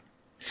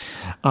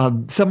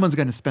 Someone's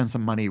going to spend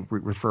some money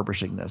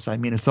refurbishing this. I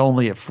mean, it's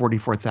only at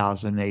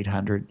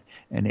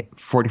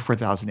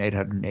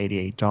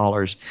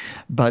 $44,888,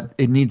 but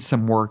it needs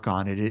some work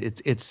on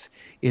it.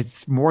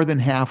 It's more than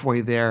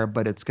halfway there,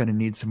 but it's going to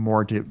need some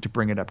more to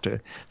bring it up to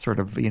sort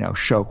of, you know,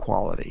 show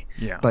quality.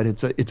 Yeah. But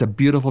it's a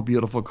beautiful,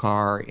 beautiful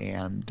car,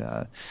 and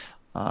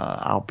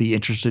I'll be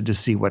interested to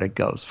see what it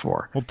goes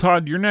for. Well,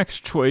 Todd, your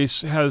next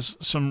choice has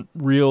some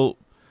real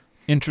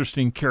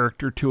interesting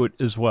character to it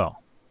as well.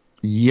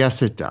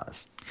 Yes, it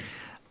does.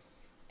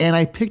 And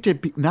I picked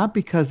it not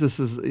because this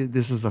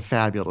is a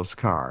fabulous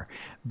car,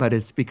 but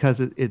it's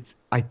because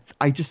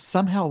I just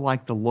somehow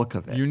like the look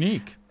of it.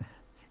 Unique.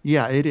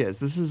 Yeah, it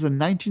is. This is a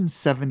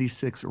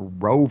 1976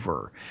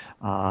 Rover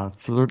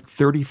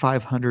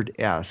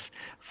 3500S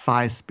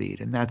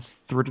 5-speed, and that's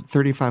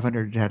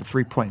 3500 had a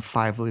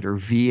 3.5-liter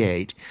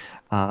V8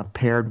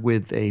 paired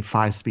with a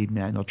 5-speed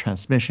manual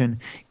transmission.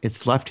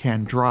 It's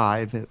left-hand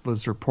drive. It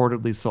was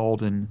reportedly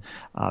sold in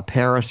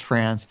Paris,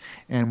 France,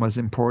 and was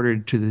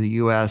imported to the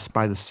U.S.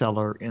 by the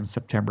seller in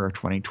September of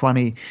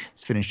 2020.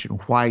 It's finished in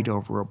white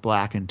over a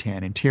black and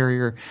tan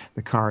interior.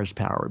 The car is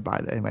powered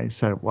by I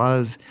said it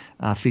was.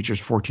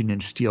 Features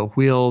 14-inch steel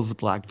wheels,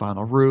 black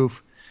vinyl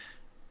roof,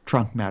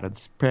 trunk-mounted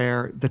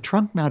spare. The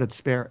trunk-mounted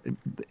spare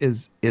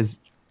is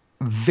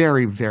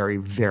very, very,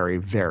 very,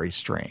 very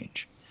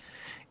strange.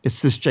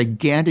 It's this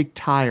gigantic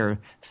tire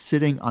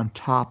sitting on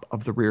top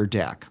of the rear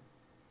deck.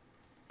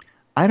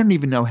 I don't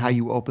even know how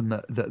you open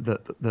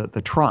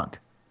the trunk.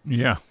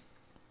 Yeah.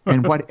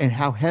 and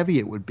how heavy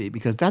it would be,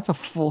 because that's a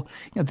full,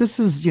 this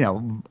is,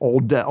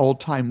 old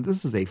time.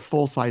 This is a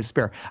full size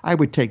spare. I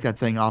would take that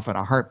thing off in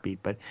a heartbeat,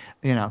 but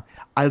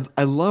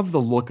I love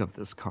the look of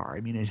this car.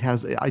 I mean, it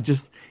has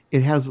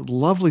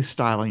lovely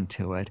styling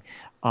to it.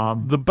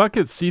 The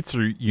bucket seats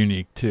are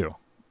unique too.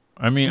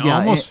 I mean,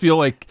 I almost feel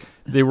like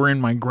they were in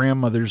my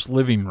grandmother's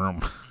living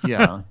room.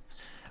 Yeah.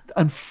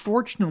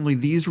 Unfortunately,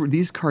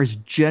 these cars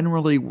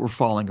generally were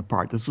falling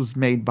apart. This was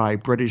made by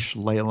British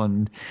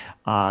Leyland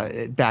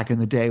back in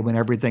the day when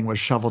everything was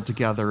shoveled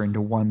together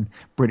into one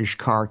British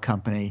car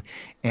company,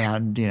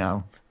 and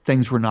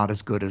things were not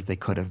as good as they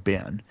could have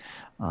been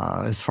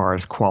as far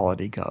as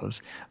quality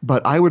goes.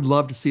 But I would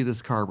love to see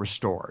this car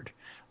restored.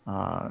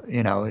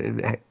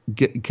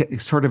 Get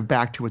sort of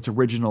back to its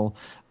original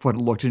what it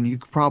looked, and you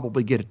could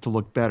probably get it to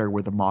look better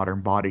with a modern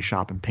body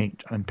shop and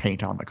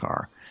paint on the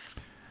car.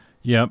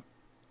 Yep.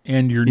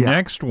 And your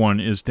next one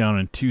is down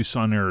in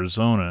Tucson,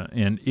 Arizona,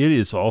 and it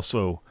is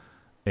also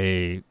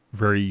a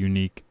very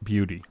unique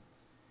beauty.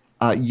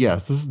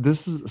 Yes,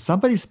 this is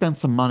somebody spent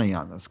some money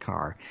on this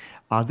car.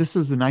 This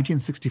is the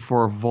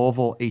 1964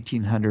 Volvo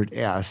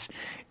 1800S,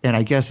 and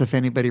I guess if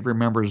anybody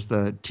remembers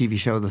the TV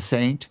show The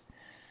Saint,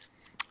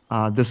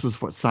 this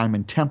is what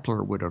Simon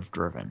Templar would have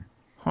driven.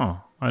 Huh?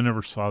 I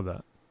never saw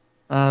that.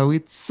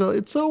 It's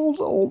an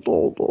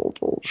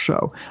old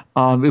show.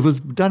 It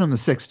was done in the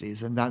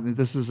 60s, and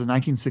this is a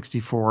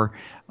 1964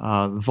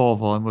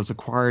 Volvo, and was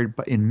acquired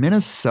in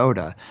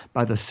Minnesota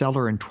by the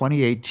seller in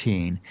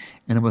 2018,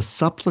 and it was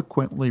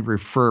subsequently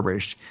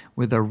refurbished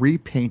with a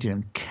repaint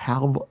in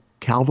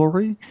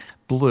Cavalry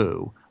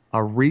Blue, a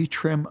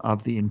retrim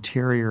of the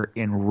interior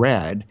in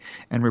red,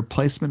 and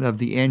replacement of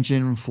the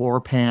engine,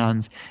 floor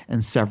pans,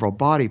 and several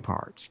body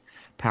parts.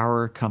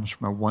 Power comes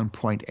from a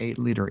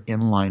 1.8-liter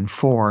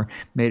inline-4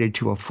 mated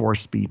to a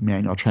 4-speed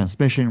manual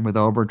transmission with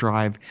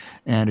overdrive,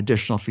 and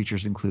additional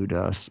features include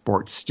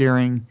sport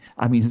springs,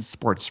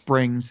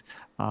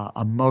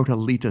 a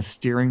Motalita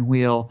steering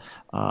wheel,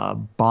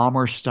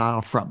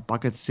 bomber-style front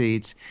bucket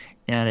seats,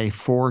 and a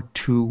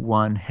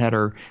 4-2-1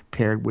 header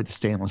paired with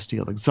stainless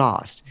steel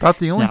exhaust. About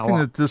the only thing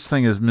that this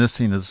thing is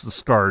missing is the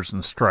stars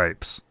and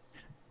stripes.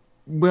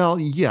 Well,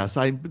 yes,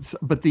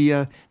 but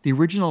the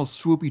original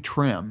swoopy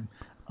trim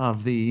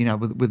of the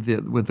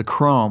with the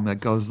chrome that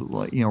goes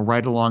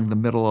right along the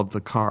middle of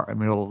the car,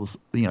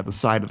 the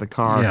side of the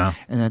car,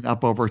 and then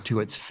up over to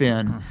its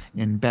fin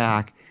in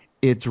back.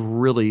 It's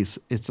really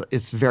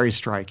it's very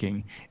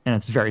striking, and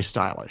it's very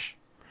stylish.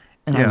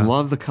 And I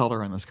love the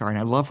color on this car, and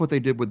I love what they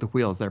did with the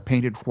wheels. They're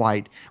painted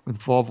white with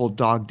Volvo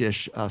dog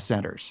dish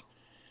centers.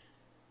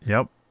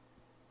 Yep.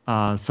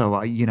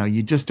 So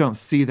you just don't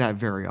see that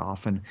very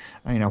often.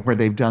 Where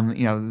they've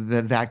done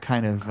that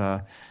kind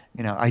of.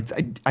 I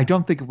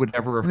don't think it would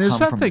ever have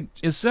come from.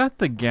 Is that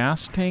the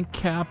gas tank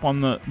cap on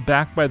the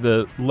back by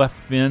the left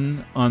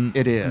fin on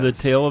the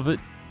tail of it?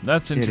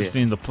 That's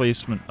interesting. The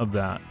placement of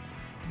that.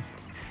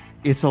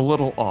 It's a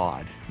little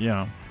odd.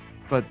 Yeah.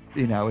 But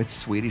it's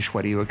Swedish.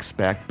 What do you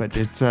expect? But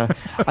it's.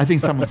 I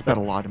think someone spent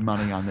a lot of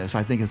money on this.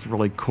 I think it's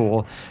really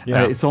cool.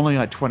 Yeah. It's only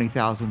at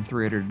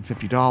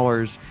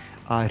 $20,350.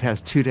 It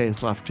has 2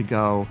 days left to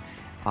go.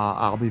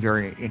 I'll be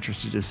very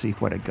interested to see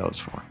what it goes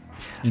for.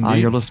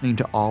 You're listening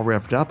to All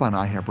Revved Up on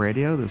iHub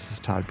Radio. This is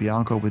Todd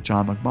Bianco with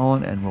John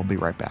McMullen, and we'll be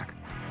right back.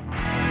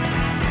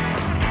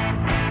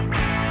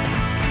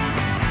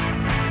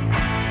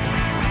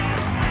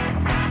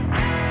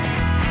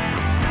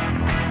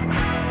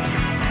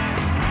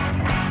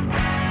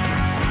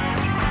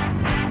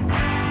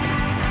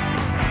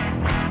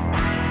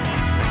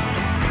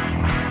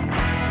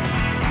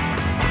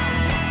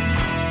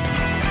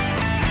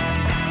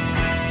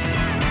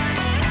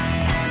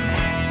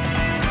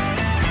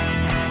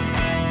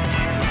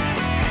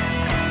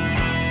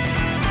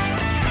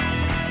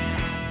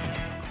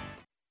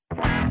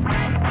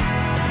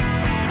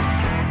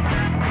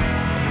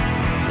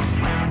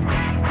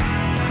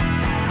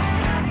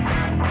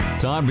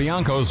 Todd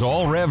Bianco's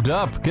All Revved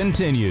Up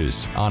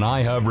continues on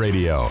iHub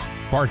Radio.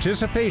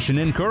 Participation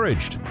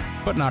encouraged,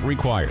 but not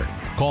required.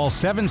 Call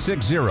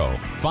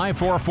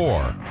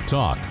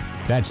 760-544-TALK.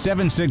 That's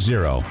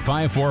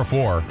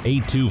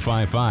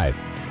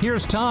 760-544-8255.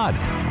 Here's Todd.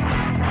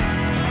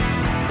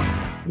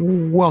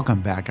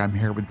 Welcome back. I'm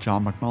here with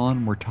John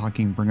McMullen. We're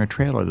talking Bring a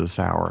Trailer this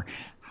hour.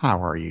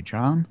 How are you,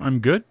 John? I'm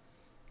good.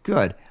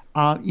 Good.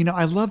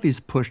 I love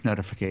these push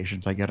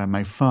notifications I get on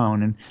my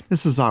phone, and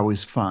this is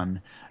always fun.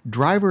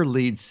 Driver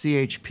leads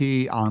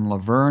CHP on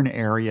Laverne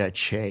area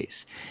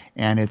chase.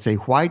 And it's a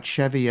white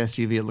Chevy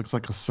SUV. It looks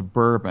like a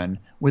Suburban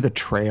with a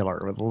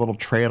trailer, with a little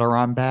trailer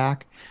on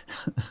back.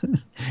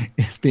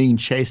 It's being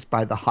chased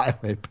by the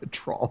Highway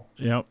Patrol.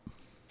 Yep.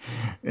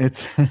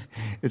 It's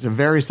a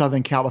very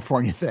Southern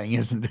California thing,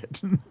 isn't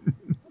it?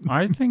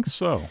 I think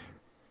so.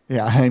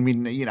 Yeah, I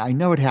mean, I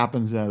know it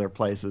happens in other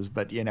places,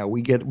 but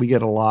we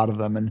get a lot of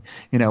them, and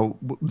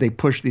they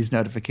push these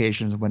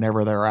notifications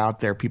whenever they're out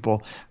there.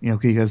 People,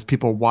 because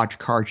people watch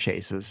car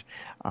chases.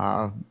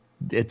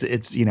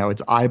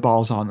 It's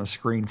eyeballs on the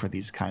screen for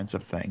these kinds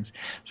of things.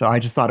 So I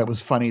just thought it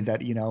was funny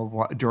that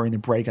during the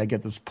break I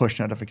get this push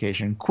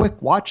notification.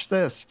 Quick, watch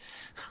this.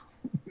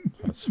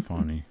 That's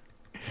funny.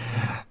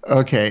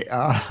 Okay.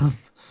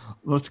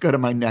 Let's go to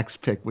my next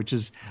pick, which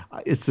is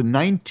it's a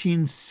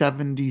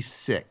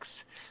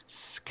 1976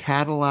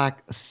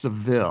 Cadillac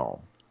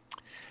Seville.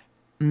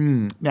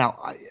 Now,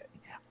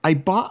 I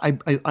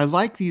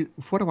like these.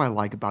 What do I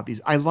like about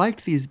these? I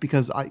liked these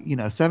because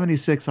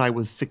 76, I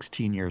was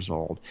 16 years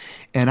old,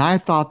 and I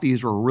thought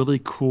these were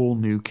really cool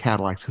new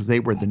Cadillacs because they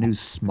were the new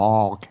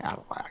small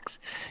Cadillacs,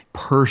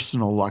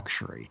 personal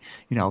luxury.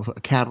 A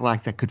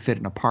Cadillac that could fit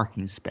in a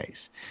parking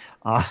space.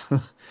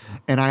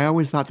 And I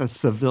always thought that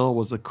Seville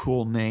was a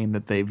cool name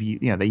that they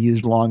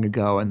used long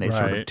ago, and they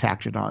sort of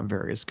tacked it on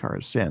various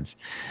cars since.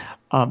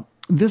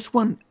 This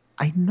one,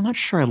 I'm not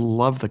sure I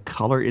love the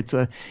color. It's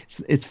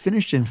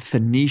finished in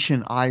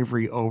Phoenician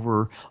ivory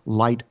over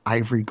light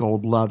ivory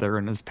gold leather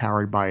and is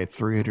powered by a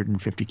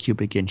 350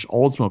 cubic inch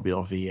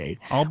Oldsmobile V8.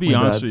 I'll be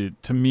honest with you.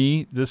 To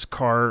me, this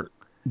car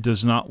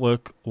does not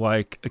look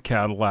like a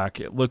Cadillac.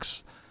 It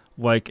looks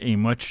like a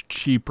much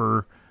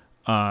cheaper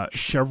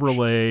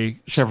Chevrolet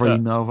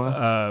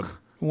Nova.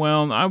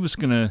 Well, I was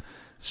going to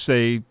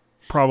say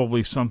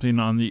probably something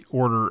on the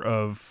order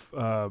of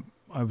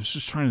I was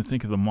just trying to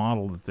think of the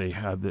model that they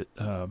had, that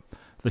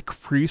the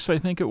Caprice, I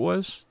think it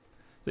was,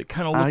 that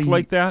kind of looked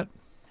like that.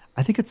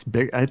 I think it's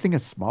big. I think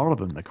it's smaller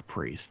than the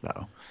Caprice,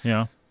 though.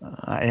 Yeah.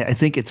 I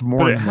think it's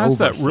more. But it has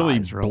Nova that really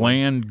size,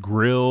 bland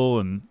grill,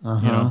 and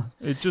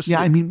it just.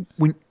 Yeah, I mean,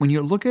 when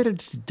you look at it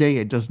today,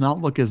 it does not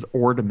look as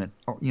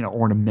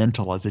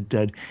ornamental as it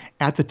did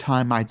at the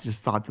time. I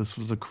just thought this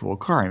was a cool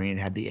car. I mean,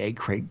 it had the egg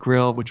crate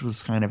grill, which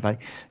was kind of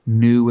like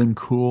new and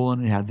cool,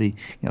 and it had the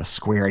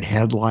squared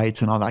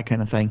headlights and all that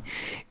kind of thing.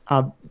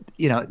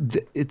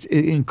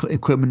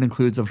 Equipment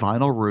includes a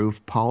vinyl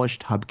roof,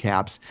 polished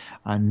hubcaps,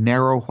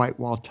 narrow white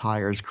wall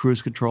tires,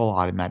 cruise control,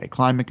 automatic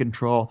climate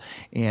control,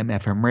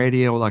 AM/FM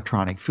radio,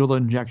 electronic fuel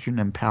injection,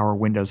 and power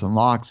windows and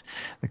locks.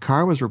 The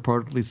car was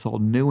reportedly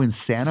sold new in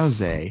San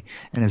Jose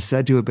and is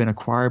said to have been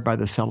acquired by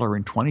the seller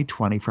in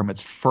 2020 from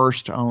its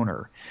first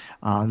owner.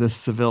 This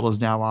Seville is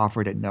now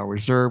offered at no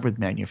reserve with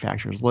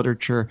manufacturer's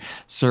literature,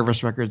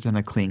 service records, and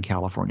a clean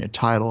California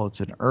title. It's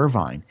in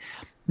Irvine.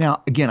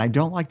 Now, again, I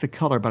don't like the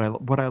color, but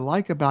what I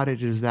like about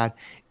it is that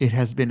it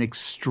has been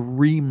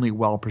extremely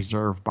well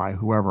preserved by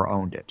whoever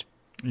owned it.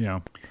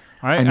 Yeah.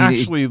 I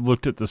actually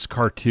looked at this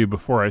car, too,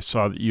 before I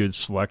saw that you had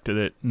selected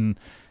it and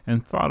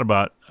thought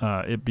about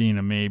it being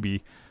a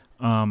maybe,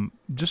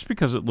 just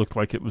because it looked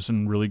like it was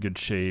in really good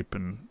shape,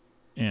 and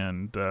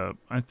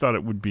I thought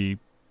it would be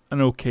an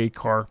okay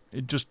car.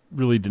 It just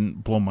really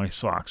didn't blow my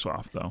socks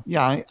off, though.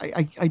 Yeah,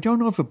 I don't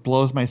know if it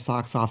blows my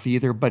socks off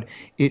either, but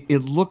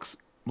it looks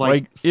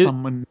like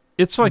someone...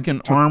 It's like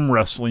an arm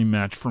wrestling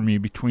match for me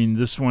between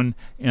this one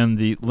and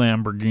the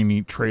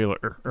Lamborghini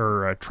trailer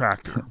or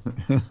tractor.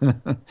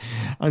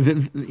 When I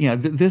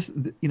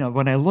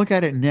look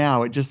at it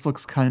now, it just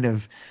looks kind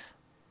of,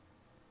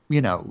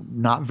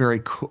 not very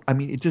cool. I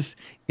mean,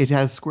 it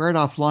has squared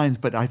off lines,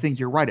 but I think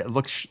you're right. It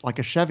looks like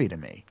a Chevy to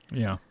me.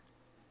 Yeah.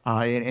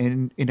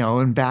 And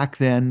back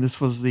then this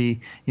was the,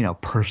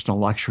 personal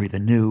luxury, the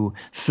new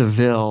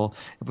Seville.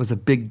 It was a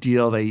big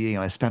deal.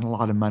 They, spent a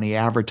lot of money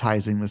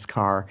advertising this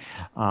car.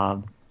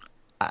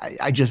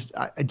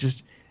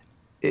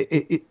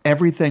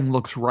 Everything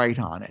looks right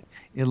on it.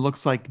 It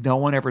looks like no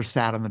one ever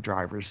sat in the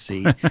driver's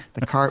seat.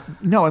 The car,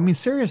 no, I mean,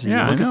 seriously,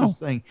 yeah, you look at this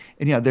thing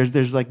and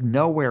there's like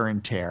no wear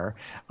and tear.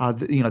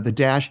 The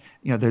dash,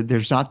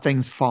 there's not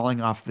things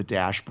falling off the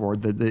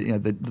dashboard.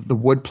 The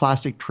wood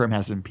plastic trim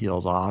hasn't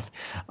peeled off.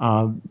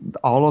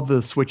 All of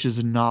the switches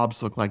and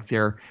knobs look like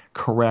they're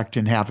correct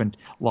and haven't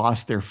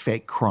lost their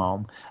fake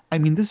chrome. I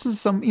mean, this is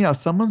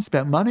someone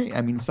spent money.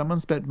 I mean, someone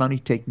spent money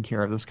taking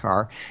care of this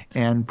car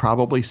and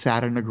probably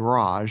sat in a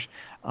garage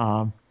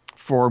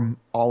for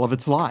all of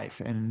its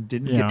life and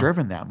didn't get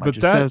driven that much.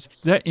 But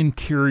that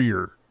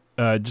interior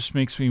just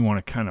makes me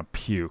want to kind of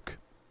puke.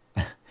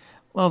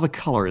 Well, the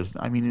color is,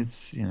 I mean,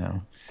 it's,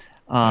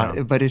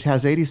 but it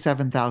has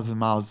 87,000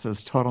 miles. It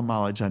says total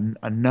mileage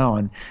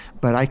unknown,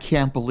 but I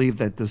can't believe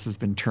that this has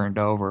been turned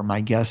over. My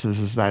guess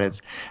is that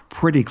it's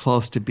pretty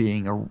close to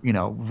being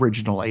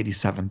original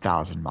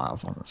 87,000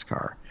 miles on this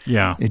car.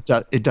 Yeah,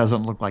 it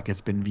doesn't look like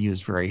it's been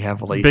used very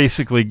heavily.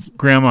 Basically,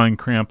 Grandma and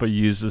Grandpa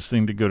used this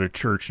thing to go to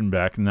church and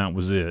back, and that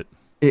was it.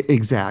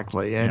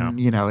 Exactly, and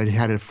it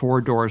had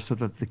 4 doors so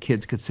that the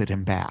kids could sit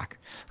in back.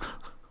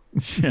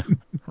 Yeah,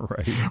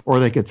 right. Or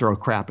they could throw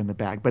crap in the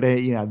bag, but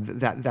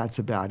that's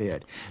about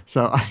it.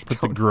 So I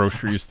put the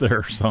groceries there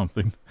or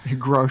something.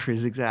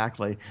 Groceries,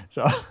 exactly.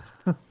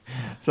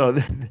 So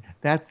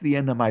that's the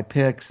end of my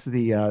picks.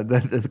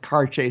 The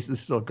car chase is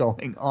still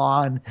going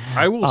on.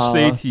 I will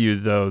say to you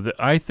though that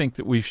I think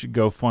that we should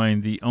go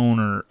find the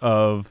owner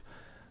of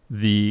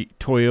the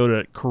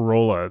Toyota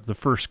Corolla, the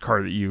first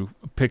car that you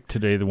picked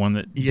today, the one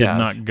that did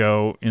not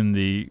go in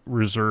the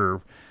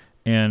reserve.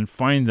 And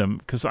find them,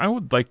 because I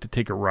would like to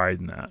take a ride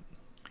in that.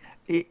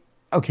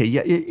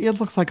 It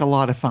looks like a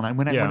lot of fun.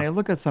 When I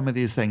look at some of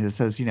these things, it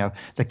says,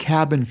 the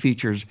cabin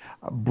features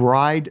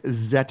Bride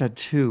Zeta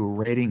 2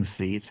 rating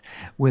seats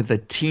with a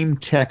Team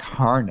Tech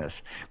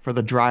harness for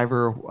the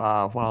driver,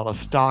 while a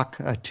stock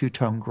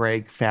two-tone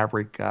gray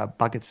fabric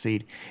bucket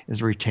seat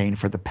is retained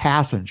for the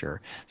passenger.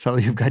 So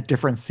you've got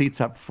different seats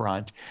up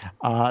front.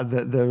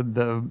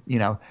 The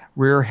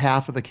rear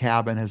half of the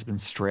cabin has been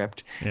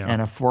stripped,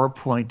 and a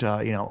 4-point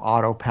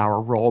auto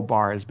power roll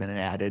bar has been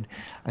added.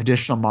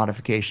 Additional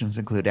modifications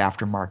include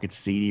aftermarket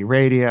CD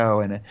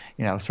radio and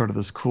sort of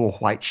this cool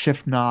white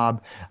shift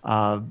knob.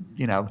 And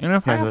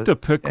if I have to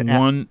pick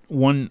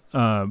one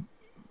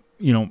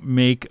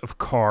make of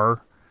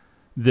car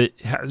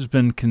that has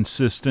been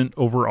consistent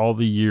over all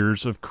the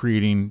years of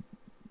creating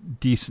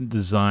decent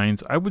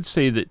designs, I would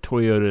say that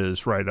Toyota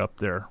is right up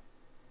there.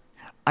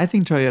 I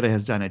think Toyota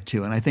has done it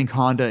too, and I think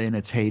Honda in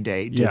its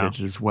heyday did it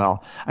as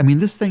well. I mean,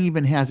 this thing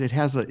even has it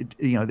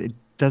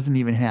doesn't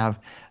even have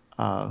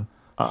a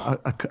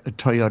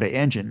Toyota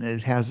engine.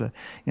 It has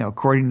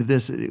according to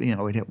this,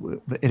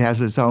 it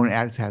has its own.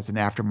 It has an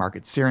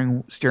aftermarket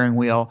steering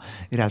wheel.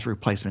 It has a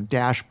replacement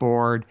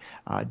dashboard,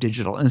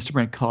 digital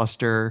instrument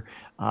cluster.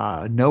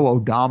 No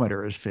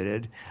odometer is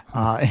fitted,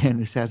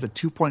 and it has a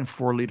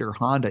 2.4 liter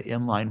Honda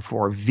inline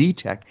 4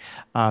 VTEC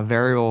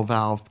variable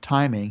valve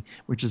timing,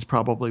 which is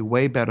probably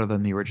way better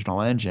than the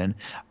original engine,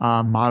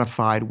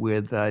 modified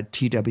with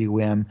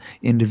TWM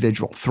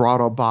individual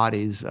throttle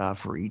bodies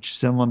for each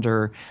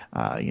cylinder,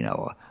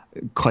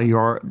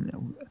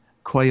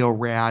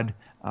 Koyorad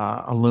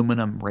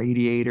aluminum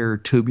radiator,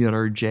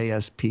 tubular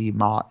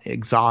JSP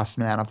exhaust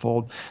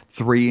manifold,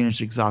 3-inch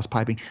exhaust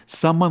piping.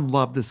 Someone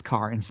loved this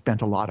car and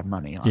spent a lot of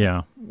money on it.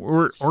 Yeah,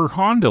 or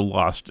Honda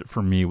lost it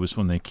for me was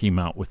when they came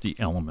out with the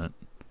Element.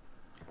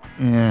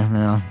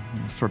 Yeah,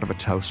 sort of a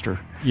toaster.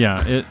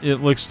 Yeah,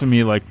 it looks to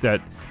me like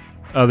that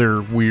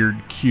other weird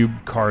cube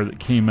car that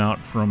came out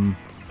from...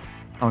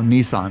 Oh,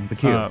 Nissan, the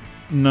Cube.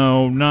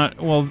 No, not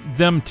well.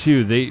 Them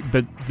too.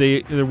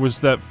 There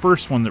was that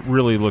first one that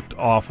really looked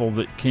awful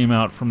that came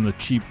out from the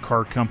cheap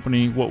car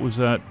company. What was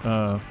that?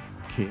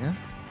 Kia.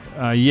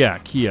 Yeah,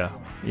 Kia.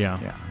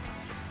 Yeah.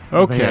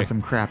 Okay. They had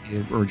some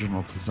crappy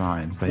original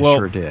designs. They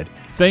sure did.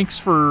 Thanks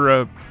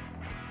for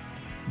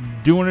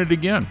doing it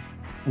again.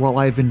 Well,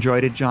 I've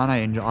enjoyed it, John.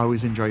 I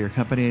always enjoy your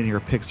company, and your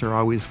picks are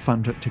always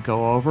fun to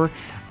go over.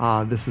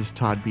 This is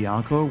Todd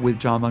Bianco with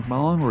John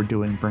McMullen. We're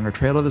doing Bring a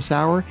Trailer this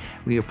hour.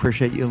 We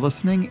appreciate you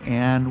listening,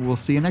 and we'll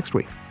see you next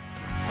week.